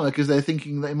their stomach as they're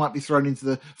thinking they might be thrown into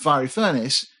the fiery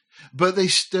furnace, but they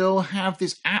still have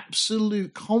this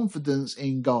absolute confidence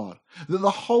in God. That the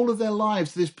whole of their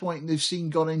lives to this point, they've seen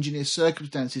God engineer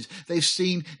circumstances. They've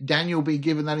seen Daniel be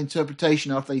given that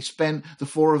interpretation after they spent the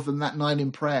four of them that night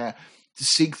in prayer to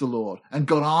seek the Lord. And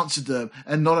God answered them.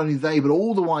 And not only they, but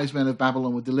all the wise men of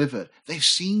Babylon were delivered. They've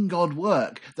seen God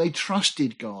work. They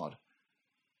trusted God.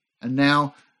 And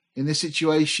now, in this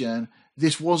situation,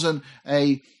 this wasn't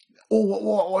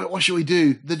what shall we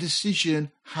do? The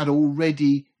decision had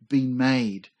already been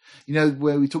made.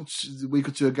 Where we talked a week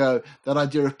or two ago, that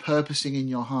idea of purposing in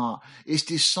your heart. It's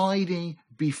deciding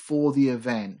before the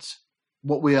event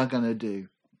what we are going to do.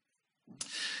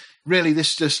 Really,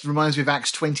 this just reminds me of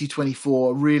Acts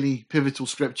 20:24, a really pivotal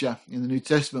scripture in the New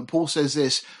Testament. Paul says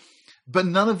this, "But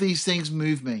none of these things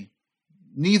move me.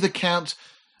 Neither count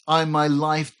I my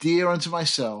life dear unto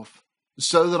myself,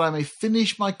 so that I may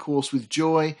finish my course with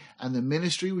joy and the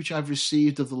ministry which I've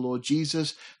received of the Lord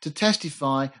Jesus to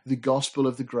testify the gospel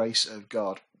of the grace of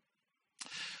God."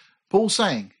 Paul's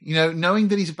saying, knowing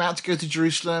that he's about to go to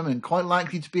Jerusalem and quite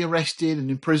likely to be arrested and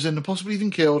imprisoned and possibly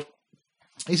even killed,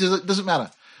 he says, it doesn't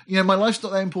matter. My life's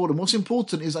not that important. What's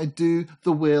important is I do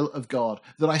the will of God,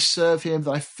 that I serve him,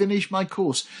 that I finish my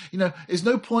course. There's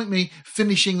no point me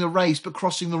finishing the race but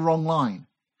crossing the wrong line.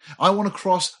 I want to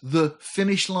cross the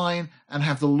finish line and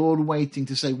have the Lord waiting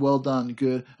to say, well done,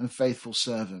 good and faithful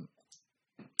servant.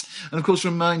 And of course,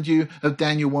 remind you of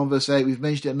Daniel 1 verse 8. We've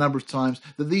mentioned it a number of times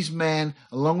that these men,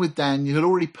 along with Daniel, had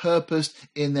already purposed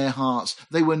in their hearts.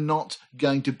 They were not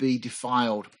going to be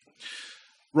defiled.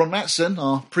 Ron Matson,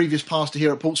 our previous pastor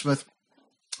here at Portsmouth,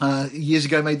 years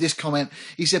ago made this comment.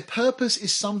 He said, purpose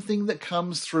is something that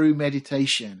comes through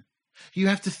meditation. You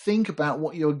have to think about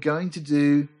what you're going to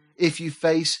do if you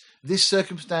face this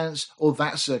circumstance or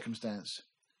that circumstance.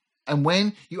 And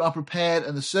when you are prepared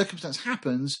and the circumstance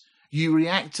happens, you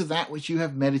react to that which you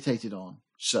have meditated on.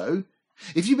 So,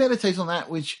 if you meditate on that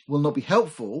which will not be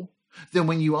helpful, then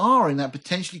when you are in that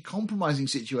potentially compromising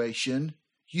situation,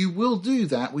 you will do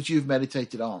that which you've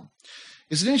meditated on.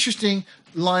 It's an interesting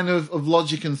line of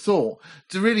logic and thought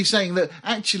to really saying that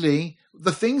actually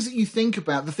the things that you think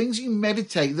about, the things that you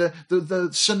meditate, the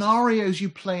scenarios you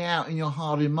play out in your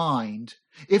heart and mind,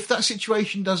 if that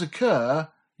situation does occur,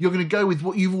 you're going to go with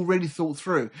what you've already thought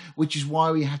through, which is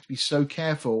why we have to be so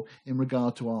careful in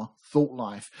regard to our thought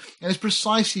life. And it's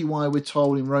precisely why we're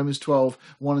told in Romans 12,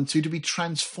 1 and 2, to be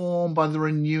transformed by the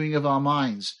renewing of our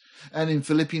minds. And in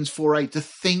Philippians 4:8, to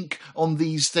think on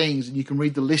these things. And you can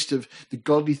read the list of the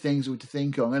godly things that we're to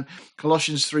think on. And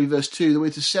Colossians 3 verse 2, that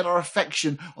we're to set our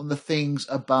affection on the things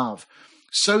above.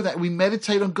 So that we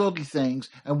meditate on godly things,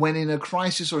 and when in a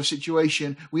crisis or a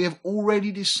situation, we have already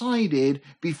decided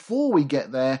before we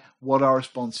get there what our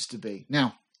response is to be.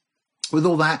 Now, with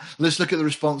all that, let's look at the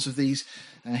response of these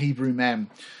Hebrew men.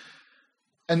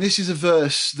 And this is a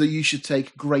verse that you should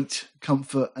take great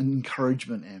comfort and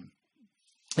encouragement in.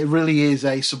 It really is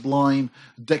a sublime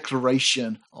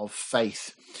declaration of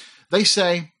faith. They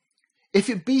say, if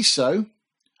it be so,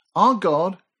 our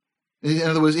God, in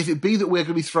other words, if it be that we're going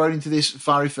to be thrown into this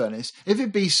fiery furnace, if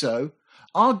it be so,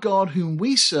 our God whom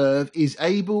we serve is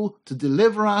able to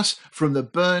deliver us from the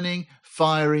burning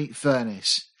fiery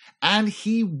furnace, and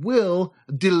he will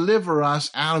deliver us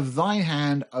out of thine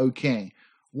hand, O King.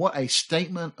 What a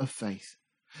statement of faith.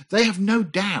 They have no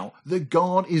doubt that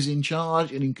God is in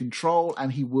charge and in control,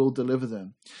 and he will deliver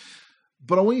them.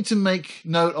 But I want you to make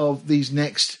note of these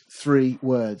next three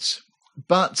words.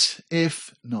 But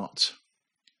if not.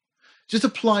 Just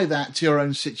apply that to your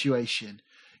own situation.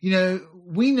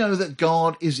 We know that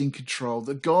God is in control,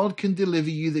 that God can deliver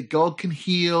you, that God can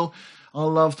heal our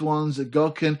loved ones, that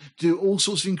God can do all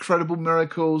sorts of incredible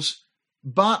miracles.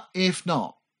 But if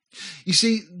not. You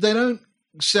see, they don't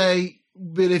say,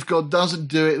 but if God doesn't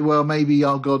do it, well, maybe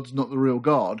our God's not the real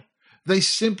God. They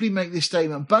simply make this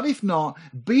statement, but if not,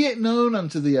 be it known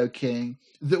unto thee, O King,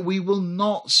 that we will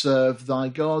not serve thy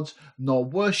gods, nor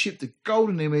worship the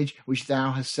golden image which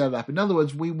thou hast set up. In other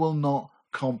words, we will not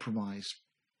compromise.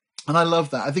 And I love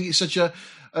that. I think it's such a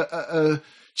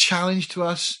challenge to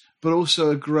us, but also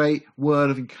a great word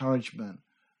of encouragement.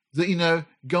 That,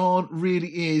 God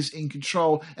really is in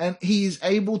control, and he is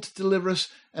able to deliver us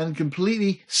and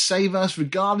completely save us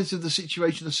regardless of the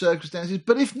situation, the circumstances.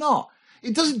 But if not,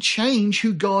 it doesn't change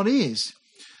who God is.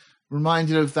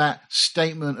 Reminded of that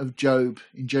statement of Job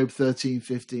in Job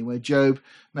 13:15, where Job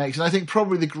makes, and I think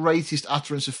probably the greatest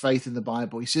utterance of faith in the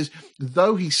Bible. He says,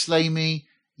 though he slay me,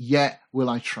 yet will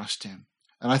I trust him.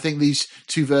 And I think these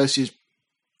two verses,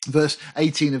 verse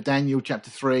 18 of Daniel chapter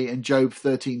 3 and Job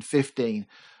 13:15,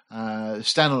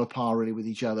 stand on a par really with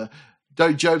each other.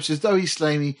 Job says, though he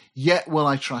slay me, yet will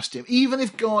I trust him. Even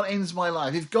if God ends my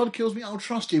life, if God kills me, I'll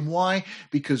trust him. Why?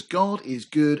 Because God is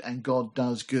good and God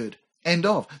does good. End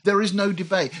of. There is no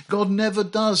debate. God never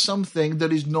does something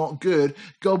that is not good.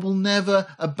 God will never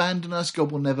abandon us.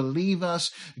 God will never leave us.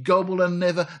 God will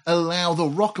never allow the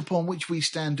rock upon which we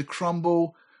stand to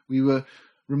crumble. We were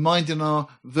reminded in our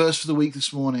verse for the week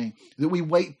this morning that we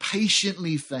wait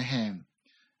patiently for him.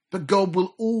 But God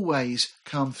will always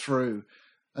come through.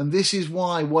 And this is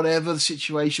why, whatever the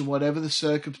situation, whatever the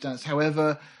circumstance,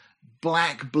 however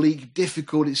black, bleak,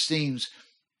 difficult it seems,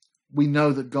 we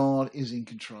know that God is in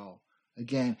control.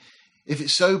 Again, if it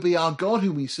so be our God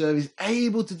whom we serve is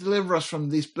able to deliver us from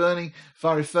this burning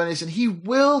fiery furnace, and he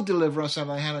will deliver us out of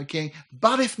the hand of the king.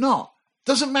 But if not,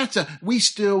 doesn't matter. We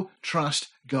still trust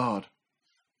God.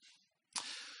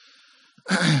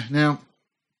 Now,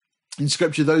 in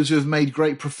Scripture, those who have made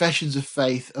great professions of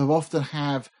faith have often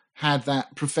had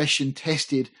that profession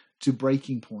tested to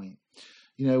breaking point.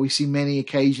 We see many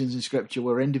occasions in Scripture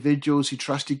where individuals who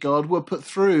trusted God were put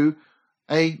through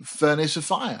a furnace of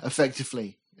fire,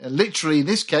 effectively. Literally in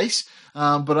this case,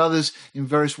 but others in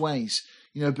various ways.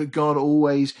 But God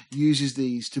always uses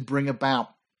these to bring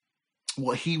about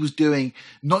what he was doing,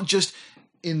 not just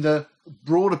in the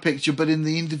broader picture, but in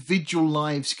the individual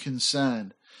lives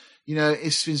concerned.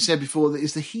 It's been said before that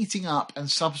it's the heating up and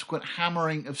subsequent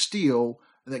hammering of steel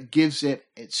that gives it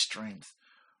its strength.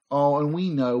 Oh, and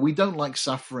we don't like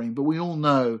suffering, but we all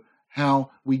know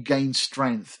how we gain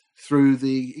strength through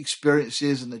the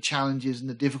experiences and the challenges and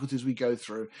the difficulties we go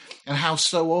through, and how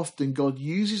so often God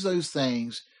uses those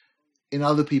things in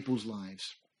other people's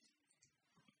lives.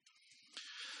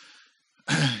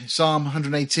 Psalm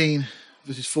 118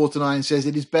 verses 4-9 says,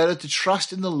 it is better to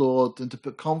trust in the Lord than to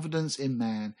put confidence in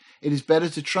man. It is better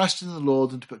to trust in the Lord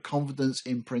than to put confidence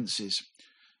in princes.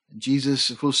 And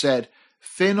Jesus, of course, said,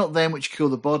 fear not them which kill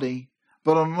the body,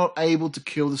 but are not able to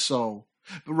kill the soul,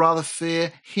 but rather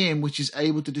fear him which is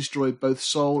able to destroy both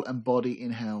soul and body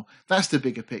in hell. That's the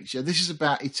bigger picture. This is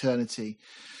about eternity.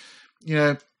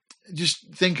 Just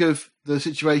think of the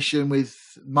situation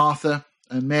with Martha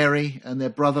and Mary and their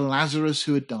brother Lazarus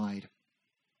who had died.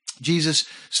 Jesus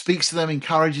speaks to them,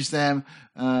 encourages them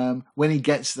when he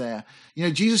gets there.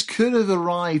 Jesus could have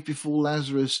arrived before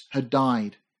Lazarus had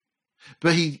died,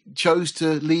 but he chose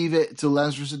to leave it till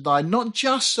Lazarus had died, not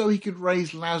just so he could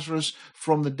raise Lazarus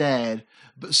from the dead,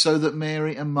 but so that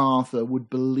Mary and Martha would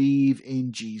believe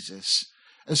in Jesus.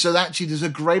 And so actually there's a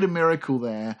greater miracle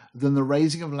there than the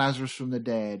raising of Lazarus from the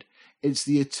dead. It's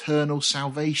the eternal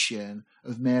salvation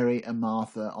of Mary and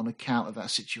Martha on account of that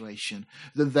situation,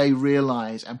 that they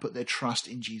realize and put their trust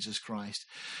in Jesus Christ.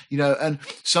 And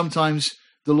sometimes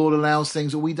the Lord allows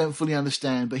things that we don't fully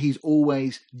understand, but he's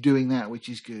always doing that, which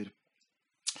is good.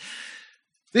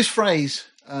 This phrase,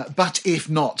 but if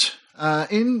not,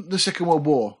 in the Second World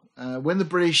War, when the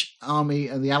British Army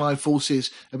and the Allied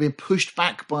forces had been pushed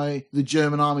back by the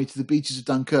German army to the beaches of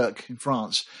Dunkirk in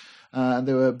France, and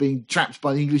they were being trapped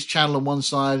by the English Channel on one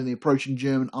side and the approaching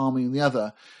German army on the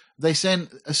other, they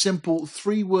sent a simple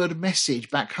 3-word message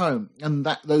back home, and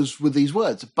those were these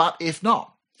words, but if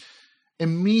not.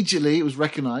 Immediately it was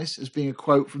recognized as being a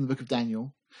quote from the book of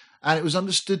Daniel, and it was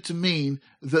understood to mean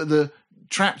that the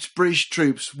trapped British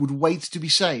troops would wait to be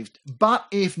saved, but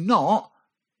if not,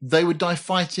 they would die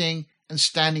fighting and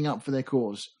standing up for their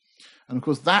cause. And of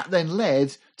course, that then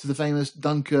led to the famous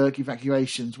Dunkirk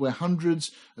evacuations, where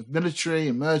hundreds of military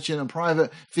and merchant and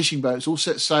private fishing boats all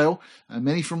set sail,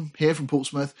 many from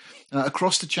Portsmouth,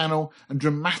 across the Channel, and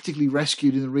dramatically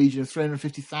rescued in the region of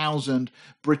 350,000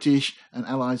 British and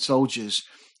Allied soldiers.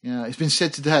 It's been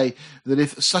said today that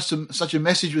if such a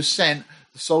message was sent,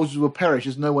 the soldiers will perish,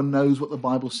 as no one knows what the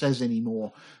Bible says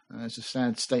anymore. It's a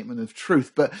sad statement of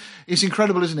truth, but it's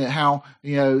incredible, isn't it, how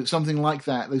something like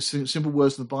that, those simple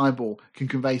words of the Bible, can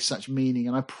convey such meaning.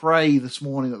 And I pray this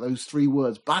morning that those 3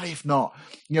 words, but if not,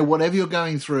 whatever you're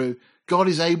going through, God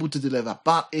is able to deliver,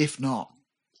 but if not.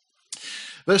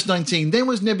 Verse 19, then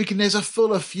was Nebuchadnezzar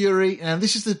full of fury, and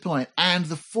this is the point, and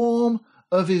the form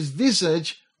of his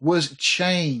visage was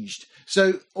changed.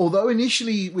 So although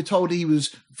initially we're told he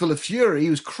was full of fury, he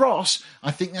was cross,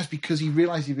 I think that's because he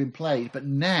realized he'd been played. But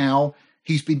now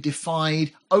he's been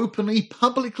defied openly,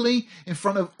 publicly, in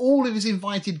front of all of his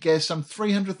invited guests, some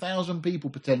 300,000 people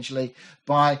potentially,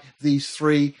 by these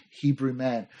three Hebrew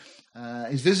men.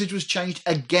 His visage was changed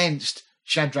against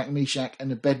Shadrach, Meshach,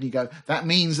 and Abednego. That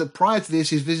means that prior to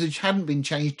this, his visage hadn't been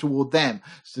changed toward them.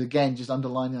 So again, just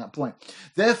underlining that point.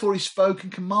 Therefore, he spoke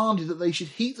and commanded that they should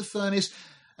heat the furnace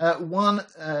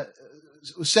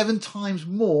 7 times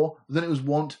more than it was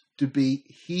wont to be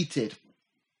heated.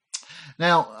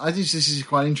 Now, I think this is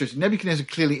quite interesting. Nebuchadnezzar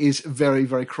clearly is very,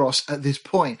 very cross at this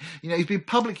point. He's been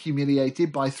publicly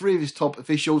humiliated by 3 of his top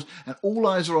officials, and all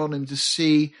eyes are on him to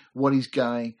see what he's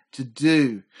going to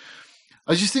do.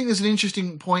 I just think there's an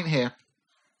interesting point here,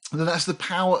 and that's the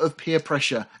power of peer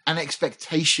pressure and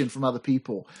expectation from other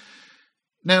people.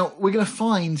 Now, we're going to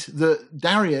find that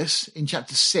Darius, in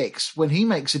chapter 6, when he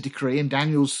makes a decree and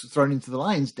Daniel's thrown into the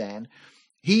lion's den,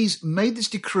 he's made this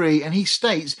decree and he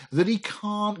states that he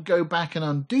can't go back and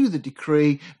undo the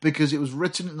decree because it was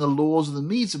written in the laws of the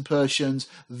Medes and Persians.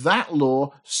 That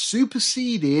law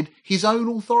superseded his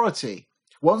own authority.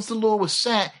 Once the law was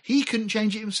set, he couldn't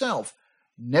change it himself.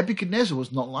 Nebuchadnezzar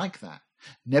was not like that.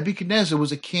 Nebuchadnezzar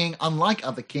was a king unlike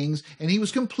other kings, and he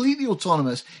was completely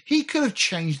autonomous. He could have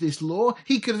changed this law.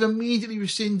 He could have immediately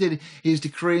rescinded his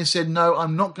decree and said, no,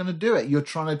 I'm not going to do it. You're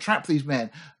trying to trap these men.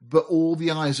 But all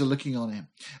the eyes are looking on him.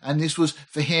 And this was,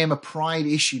 for him, a pride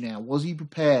issue now. Was he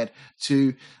prepared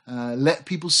to let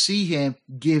people see him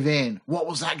give in? What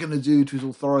was that going to do to his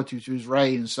authority, to his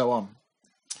reign, and so on?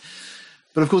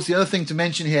 But of course, the other thing to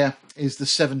mention here is the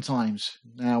 7 times.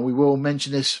 Now, we will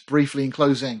mention this briefly in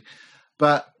closing,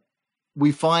 but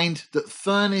we find that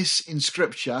furnace in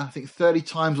Scripture, I think 30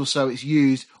 times or so it's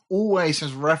used, always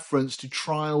has reference to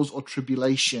trials or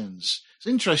tribulations. It's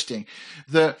interesting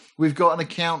that we've got an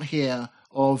account here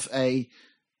of a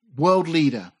world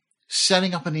leader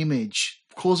setting up an image,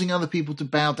 causing other people to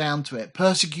bow down to it,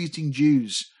 persecuting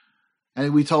Jews.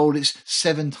 And we're told it's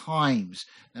 7 times.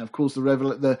 Now, of course, the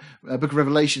book of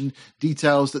Revelation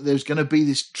details that there's going to be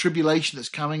this tribulation that's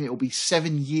coming. It will be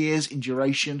 7 years in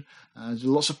duration. There's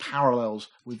lots of parallels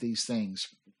with these things.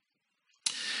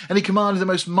 And he commanded the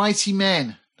most mighty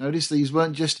men. Notice these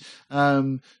weren't just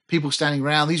people standing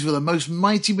around. These were the most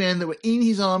mighty men that were in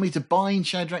his army to bind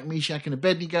Shadrach, Meshach, and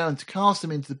Abednego and to cast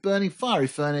them into the burning fiery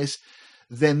furnace.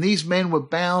 Then these men were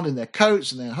bound in their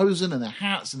coats and their hosen and their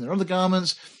hats and their other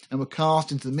garments and were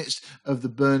cast into the midst of the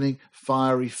burning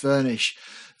fiery furnace.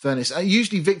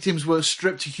 Usually victims were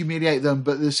stripped to humiliate them,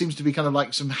 but there seems to be kind of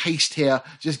like some haste here.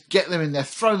 Just get them in there,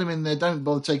 throw them in there, don't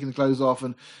bother taking the clothes off,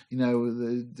 and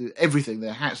everything,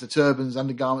 their hats, their turbans,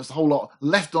 undergarments, the whole lot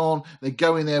left on. They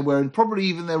go in there wearing probably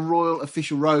even their royal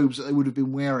official robes that they would have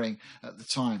been wearing at the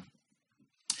time.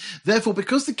 Therefore,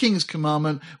 because the king's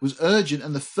commandment was urgent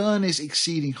and the furnace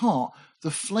exceeding hot,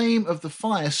 the flame of the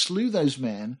fire slew those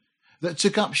men that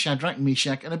took up Shadrach,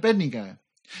 Meshach, and Abednego.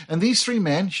 And these 3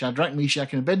 men, Shadrach,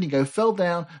 Meshach, and Abednego, fell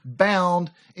down,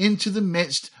 bound into the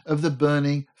midst of the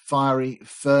burning fiery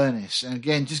furnace. And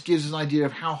again, just gives us an idea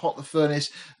of how hot the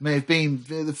furnace may have been.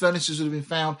 The furnaces that have been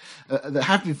found, that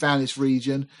have been found in this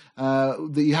region,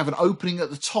 that you have an opening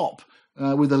at the top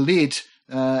with a lid.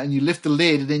 And you lift the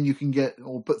lid and then you can get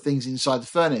or put things inside the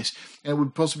furnace. And it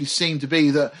would possibly seem to be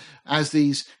that as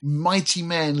these mighty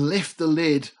men lift the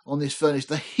lid on this furnace,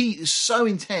 the heat is so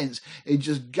intense, it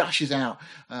just gushes out.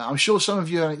 I'm sure some of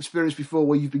you have experienced before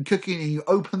where you've been cooking and you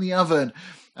open the oven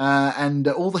and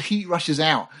all the heat rushes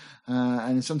out.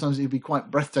 And sometimes it would be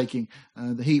quite breathtaking,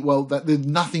 the heat. Well, there's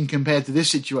nothing compared to this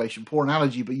situation. Poor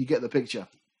analogy, but you get the picture.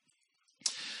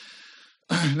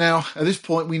 Now, at this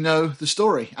point, we know the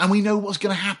story and we know what's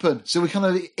going to happen. So we're kind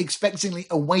of expectantly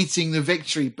awaiting the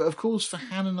victory. But of course, for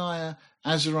Hananiah,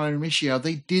 Azariah, and Mishael,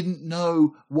 they didn't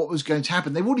know what was going to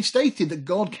happen. They've already stated that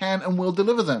God can and will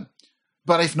deliver them.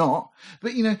 But if not,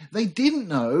 they didn't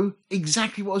know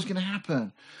exactly what was going to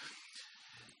happen.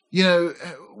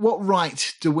 What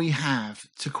right do we have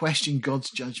to question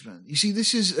God's judgment? You see,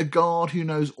 this is a God who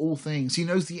knows all things. He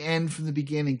knows the end from the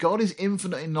beginning. God is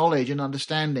infinite in knowledge and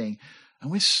understanding. And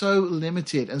we're so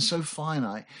limited and so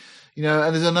finite. And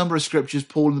there's a number of scriptures.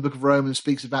 Paul in the book of Romans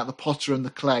speaks about the potter and the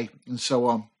clay and so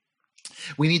on.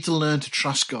 We need to learn to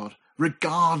trust God,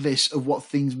 regardless of what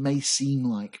things may seem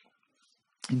like.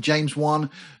 In James 1,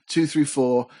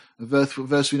 2-4, a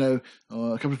verse we know,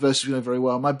 or a couple of verses we know very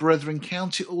well. My brethren,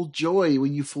 count it all joy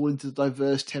when you fall into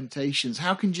diverse temptations.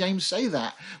 How can James say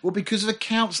that? Well, because of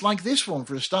accounts like this one,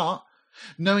 for a start.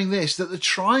 Knowing this, that the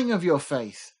trying of your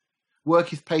faith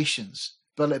worketh patience.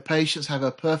 but let patience have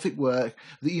a perfect work,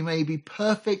 that you may be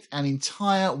perfect and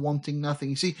entire, wanting nothing.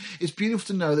 You see, it's beautiful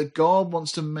to know that God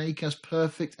wants to make us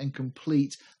perfect and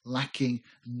complete, lacking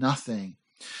nothing.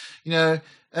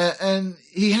 And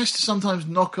he has to sometimes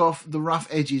knock off the rough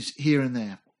edges here and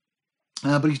there.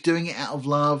 But he's doing it out of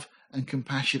love and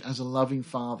compassion as a loving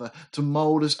father to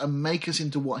mold us and make us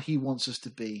into what he wants us to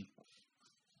be.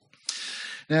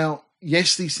 Now,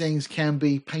 yes, these things can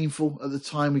be painful at the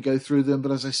time we go through them,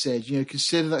 but as I said,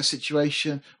 consider that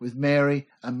situation with Mary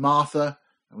and Martha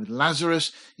and with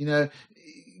Lazarus.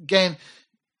 Again,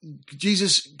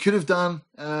 Jesus could have done,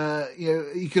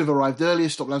 he could have arrived earlier,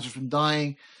 stopped Lazarus from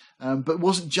dying, but it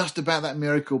wasn't just about that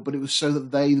miracle, but it was so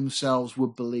that they themselves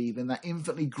would believe. And that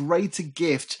infinitely greater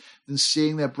gift than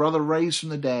seeing their brother raised from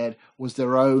the dead was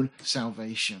their own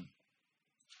salvation.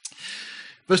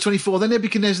 Verse 24, then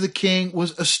Nebuchadnezzar the king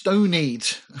was astonied.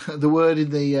 The word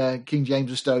in the King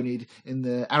James astonied, in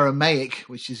the Aramaic,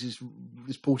 which is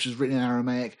this portion is written in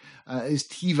Aramaic, is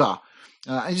tiva.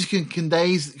 And just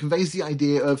conveys the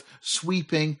idea of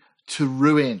sweeping to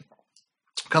ruin.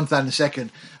 I'll come to that in a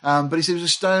second. But he said he was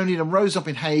astonied and rose up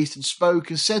in haste and spoke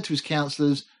and said to his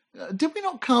counselors, did we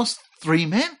not cast 3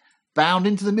 men bound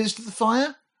into the midst of the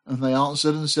fire? And they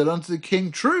answered and said unto the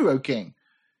king, true, O king.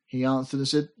 He answered and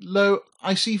said, lo,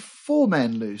 I see 4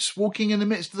 men loose, walking in the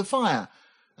midst of the fire,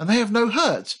 and they have no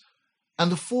hurt. And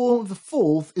the form of the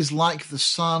 4th is like the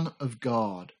Son of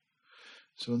God.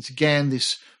 So once again,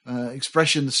 this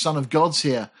expression, the Son of God's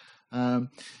here.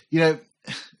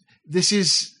 This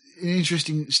is an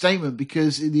interesting statement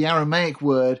because the Aramaic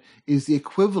word is the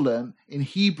equivalent in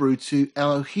Hebrew to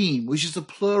Elohim, which is the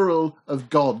plural of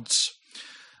gods.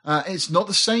 It's not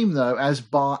the same, though, as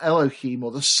Bar Elohim,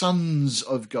 or the sons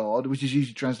of God, which is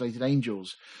usually translated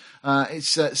angels.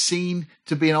 It's seen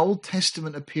to be an Old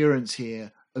Testament appearance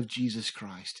here of Jesus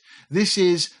Christ. This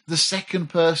is the second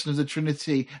person of the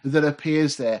Trinity that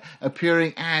appears there,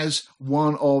 appearing as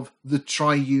one of the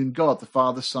triune God, the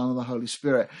Father, Son, and the Holy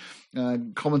Spirit.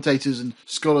 Commentators and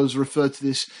scholars refer to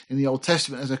this in the Old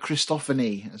Testament as a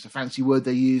Christophany, as a fancy word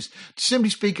they use to simply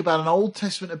speak about an Old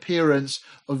Testament appearance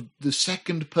of the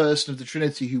second person of the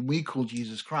Trinity, whom we call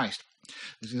Jesus Christ.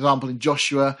 There's an example in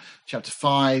Joshua chapter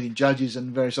 5, in Judges,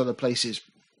 and various other places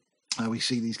we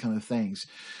see these kind of things.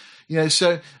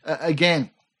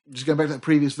 Again, just going back to that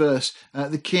previous verse,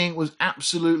 the king was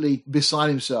absolutely beside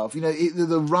himself.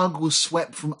 The rug was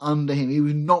swept from under him. He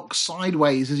was knocked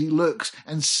sideways as he looks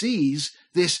and sees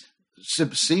this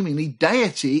seemingly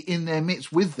deity in their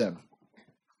midst with them.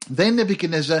 Then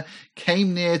Nebuchadnezzar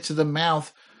came near to the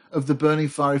mouth of the burning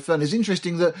fiery furnace. It's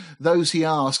interesting that those he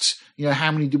asks,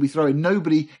 how many did we throw in?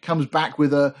 Nobody comes back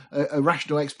with a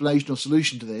rational explanation or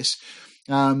solution to this.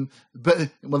 But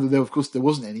of course there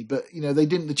wasn't any, but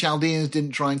the Chaldeans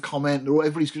didn't try and comment.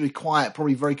 Everybody's really quiet,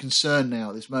 probably very concerned now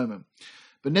at this moment.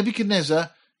 But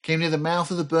Nebuchadnezzar came near the mouth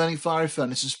of the burning fiery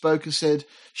furnace and spoke and said,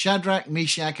 Shadrach,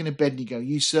 Meshach, and Abednego,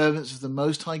 you servants of the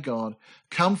Most High God,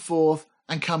 come forth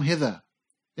and come hither.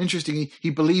 Interestingly,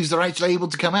 he believes they're actually able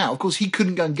to come out. Of course, he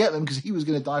couldn't go and get them because he was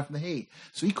going to die from the heat.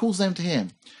 So he calls them to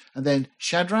him. And then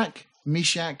Shadrach,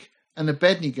 Meshach, and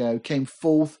Abednego came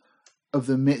forth of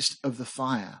the midst of the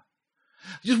fire.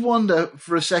 I just wonder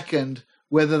for a second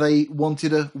whether they wanted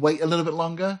to wait a little bit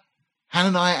longer.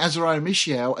 Hananiah, Azariah, and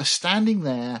Mishael are standing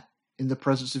there in the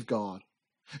presence of God.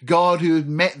 God who had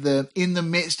met them in the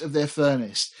midst of their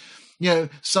furnace.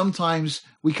 Sometimes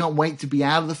we can't wait to be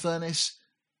out of the furnace,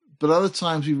 but other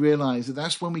times we realize that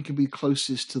that's when we can be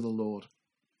closest to the Lord.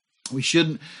 We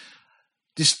shouldn't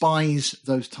despise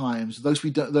those times. Though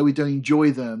we don't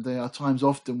enjoy them, there are times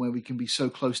often where we can be so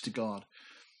close to God.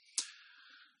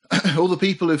 All the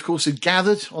people, of course, had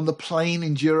gathered on the plain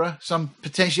in Dura, some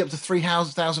potentially up to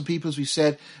 3,000 people, as we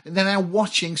said, and they're now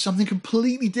watching something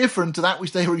completely different to that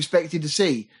which they were expecting to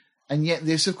see. And yet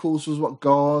this, of course, was what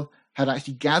God had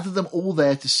actually gathered them all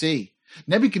there to see.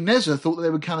 Nebuchadnezzar thought that they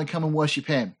would kind of come and worship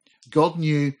him. God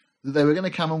knew that they were going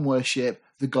to come and worship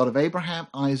the God of Abraham,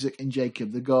 Isaac, and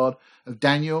Jacob, the God of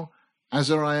Daniel,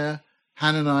 Azariah,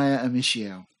 Hananiah, and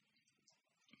Mishael.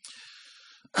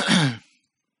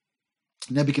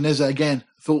 Nebuchadnezzar again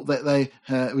thought that they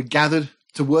were gathered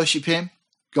to worship him.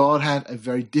 God had a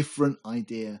very different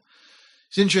idea.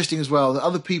 It's interesting as well that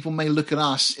other people may look at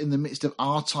us in the midst of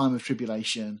our time of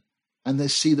tribulation and they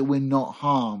see that we're not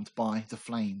harmed by the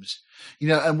flames.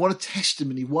 And what a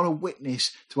testimony, what a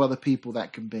witness to other people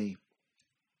that can be.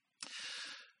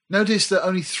 Notice that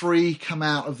only 3 come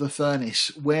out of the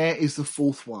furnace. Where is the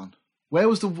 4th one? Where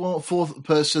was the 4th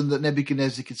person that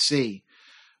Nebuchadnezzar could see?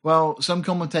 Well, some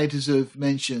commentators have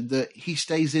mentioned that he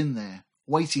stays in there,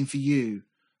 waiting for you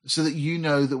so that you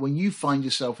know that when you find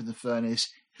yourself in the furnace,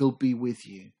 he'll be with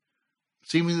you.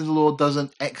 Seemingly the Lord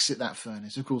doesn't exit that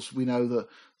furnace. Of course, we know that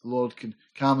the Lord can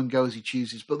come and go as he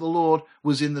chooses, but the Lord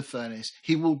was in the furnace.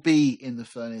 He will be in the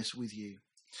furnace with you.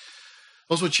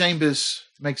 Oswald Chambers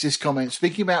makes this comment,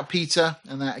 speaking about Peter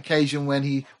and that occasion when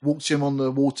he walked to him on the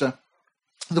water.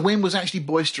 The wind was actually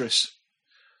boisterous.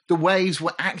 The waves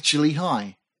were actually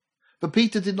high. But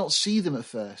Peter did not see them at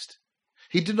first.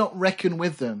 He did not reckon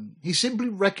with them. He simply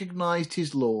recognized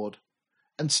his Lord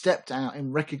and stepped out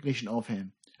in recognition of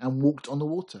him and walked on the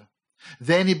water.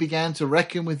 Then he began to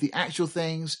reckon with the actual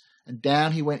things, and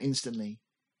down he went instantly.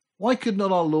 Why could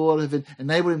not our Lord have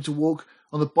enabled him to walk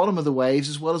on the bottom of the waves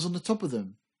as well as on the top of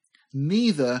them?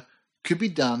 Neither could be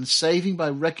done saving by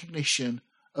recognition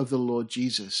of the Lord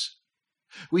Jesus.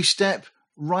 We step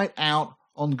right out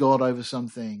on God over some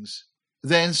things.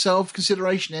 Then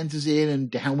self-consideration enters in and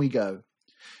down we go.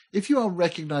 If you are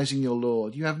recognizing your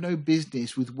Lord, you have no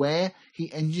business with where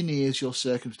he engineers your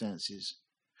circumstances.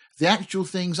 The actual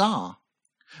things are.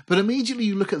 But immediately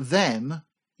you look at them,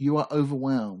 you are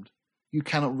overwhelmed. You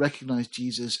cannot recognize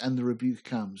Jesus, and the rebuke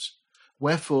comes.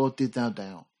 Wherefore did thou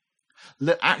doubt?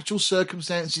 Let actual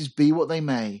circumstances be what they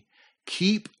may.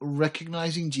 Keep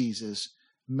recognizing Jesus.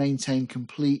 Maintain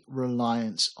complete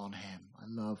reliance on him. I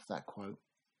love that quote.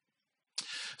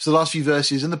 So the last few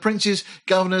verses, and the princes,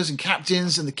 governors, and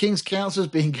captains, and the king's counselors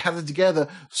being gathered together,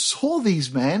 saw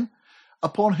these men,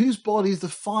 upon whose bodies the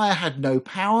fire had no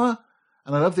power,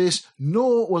 and I love this,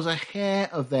 nor was a hair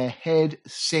of their head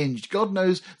singed. God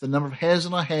knows the number of hairs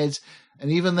on our heads, and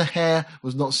even the hair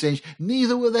was not singed.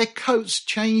 Neither were their coats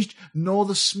changed, nor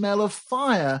the smell of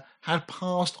fire had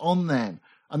passed on them.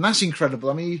 And that's incredible.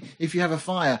 I mean, if you have a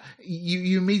fire,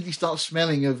 you immediately start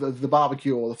smelling of the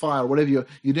barbecue or the fire or whatever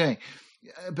you're doing.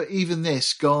 But even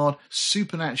this, God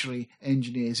supernaturally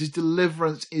engineers. His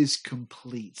deliverance is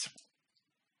complete.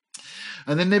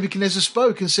 And then Nebuchadnezzar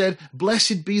spoke and said,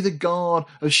 Blessed be the God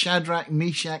of Shadrach,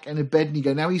 Meshach, and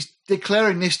Abednego. Now he's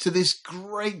declaring this to this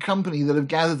great company that have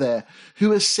gathered there,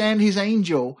 who has sent his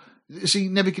angel. See,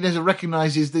 Nebuchadnezzar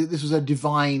recognizes that this was a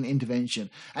divine intervention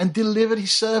and delivered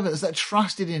his servants that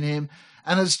trusted in him,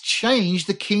 and has changed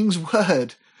the king's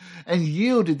word and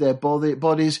yielded their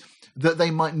bodies that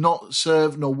they might not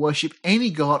serve nor worship any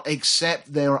god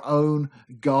except their own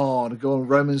God.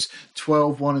 Romans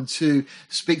 12:1 and 2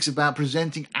 speaks about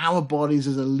presenting our bodies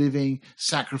as a living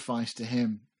sacrifice to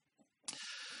him.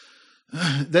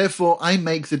 Therefore, I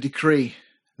make the decree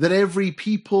that every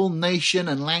people, nation,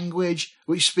 and language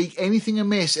which speak anything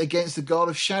amiss against the God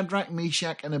of Shadrach,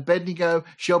 Meshach, and Abednego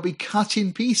shall be cut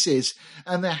in pieces,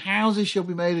 and their houses shall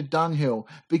be made a dunghill,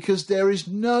 because there is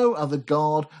no other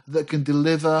God that can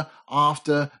deliver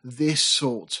after this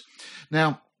sort.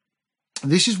 Now,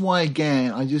 this is why,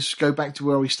 again, I just go back to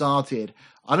where we started.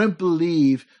 I don't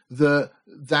believe that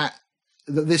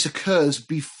this occurs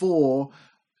before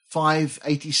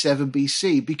 587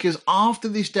 BC, because after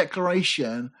this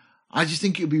declaration, I just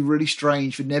think it would be really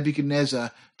strange for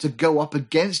Nebuchadnezzar to go up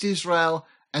against Israel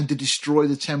and to destroy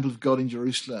the temple of God in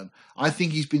Jerusalem. I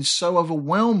think he's been so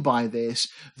overwhelmed by this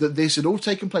that this had all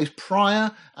taken place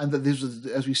prior, and that this was,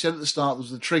 as we said at the start,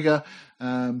 was the trigger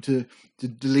to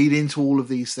lead into all of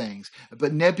these things.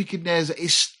 But Nebuchadnezzar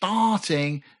is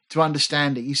starting to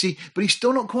understand it, you see, but he's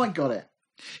still not quite got it.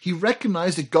 He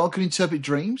recognized that God can interpret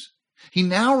dreams. He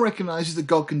now recognizes that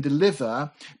God can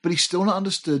deliver, but he's still not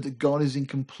understood that God is in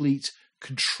complete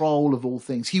control of all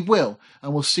things. He will,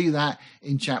 and we'll see that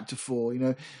in chapter 4.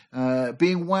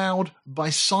 Being wowed by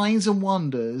signs and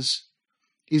wonders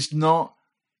is not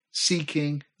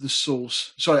seeking the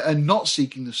source. And not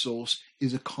seeking the source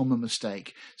is a common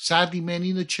mistake. Sadly,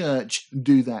 many in the church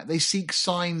do that. They seek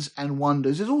signs and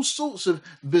wonders. There's all sorts of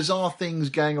bizarre things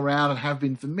going around and have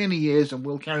been for many years and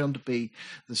will carry on to be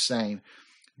the same.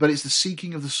 But it's the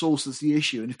seeking of the source that's the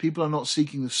issue. And if people are not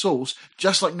seeking the source,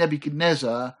 just like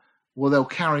Nebuchadnezzar, well, they'll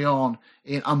carry on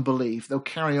in unbelief. They'll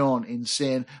carry on in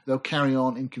sin. They'll carry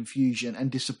on in confusion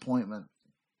and disappointment.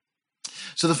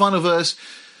 So the final verse,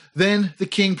 then the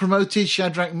king promoted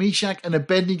Shadrach, Meshach, and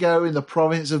Abednego in the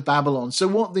province of Babylon. So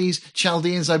what these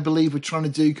Chaldeans, I believe, were trying to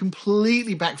do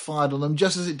completely backfired on them,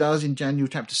 just as it does in Daniel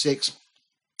chapter 6.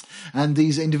 And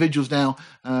these individuals now,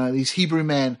 these Hebrew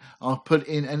men, are put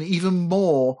in an even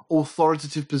more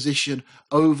authoritative position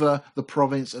over the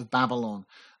province of Babylon.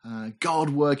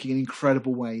 God working in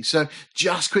incredible ways. So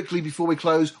just quickly before we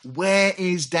close, where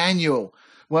is Daniel?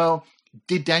 Well,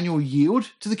 did Daniel yield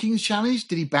to the king's challenge?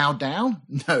 Did he bow down?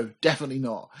 No, definitely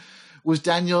not. Was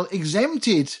Daniel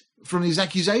exempted from these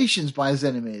accusations by his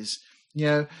enemies?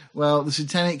 Well, the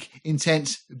satanic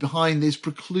intent behind this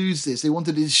precludes this. They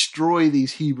wanted to destroy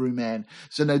these Hebrew men.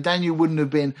 So no, Daniel wouldn't have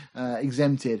been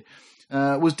exempted.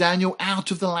 Was Daniel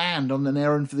out of the land on an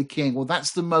errand for the king? Well,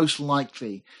 that's the most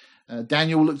likely.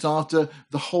 Daniel looked after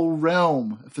the whole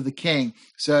realm for the king.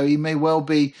 So he may well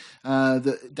be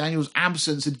that Daniel's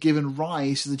absence had given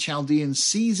rise to the Chaldeans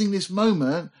seizing this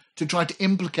moment to try to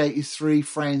implicate his three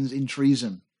friends in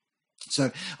treason.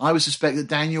 So I would suspect that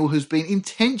Daniel has been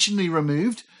intentionally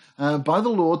removed by the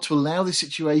Lord to allow this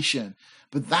situation.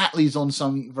 But that leads on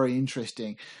something very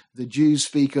interesting. The Jews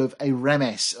speak of a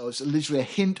remes, or it's literally a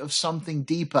hint of something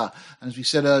deeper. And as we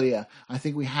said earlier, I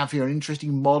think we have here an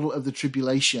interesting model of the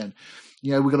tribulation.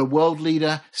 We've got a world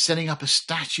leader setting up a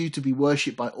statue to be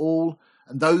worshipped by all.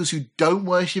 And those who don't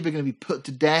worship are going to be put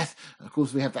to death. And of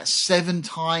course, we have that 7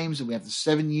 times, and we have the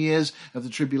 7 years of the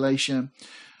tribulation.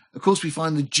 Of course, we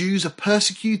find the Jews are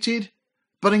persecuted,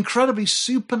 but incredibly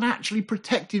supernaturally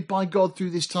protected by God through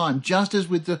this time, just as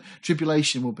with the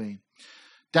tribulation will be.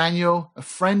 Daniel, a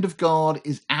friend of God,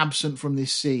 is absent from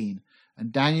this scene,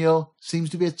 and Daniel seems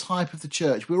to be a type of the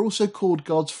church. We're also called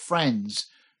God's friends,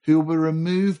 who will be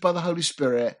removed by the Holy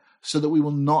Spirit so that we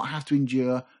will not have to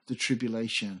endure the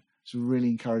tribulation. Some really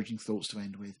encouraging thoughts to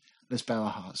end with. Let's bow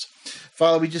our hearts.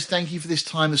 Father, we just thank you for this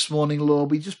time this morning,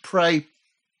 Lord. We just pray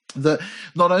that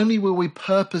not only will we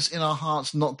purpose in our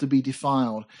hearts not to be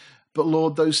defiled, but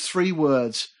Lord, those 3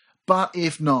 words, but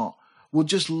if not, will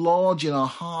just lodge in our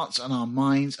hearts and our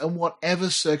minds, and whatever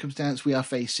circumstance we are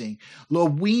facing.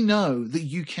 Lord, we know that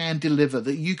you can deliver,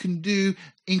 that you can do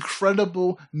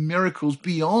incredible miracles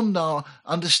beyond our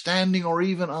understanding or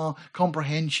even our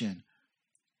comprehension.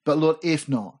 But Lord, if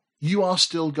not, you are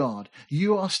still God.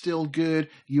 You are still good.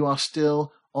 You are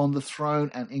still on the throne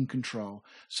and in control.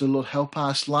 So Lord, help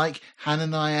us, like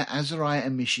Hananiah, Azariah,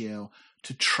 and Mishael,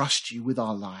 to trust you with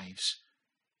our lives.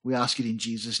 We ask it in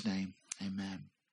Jesus' name. Amen.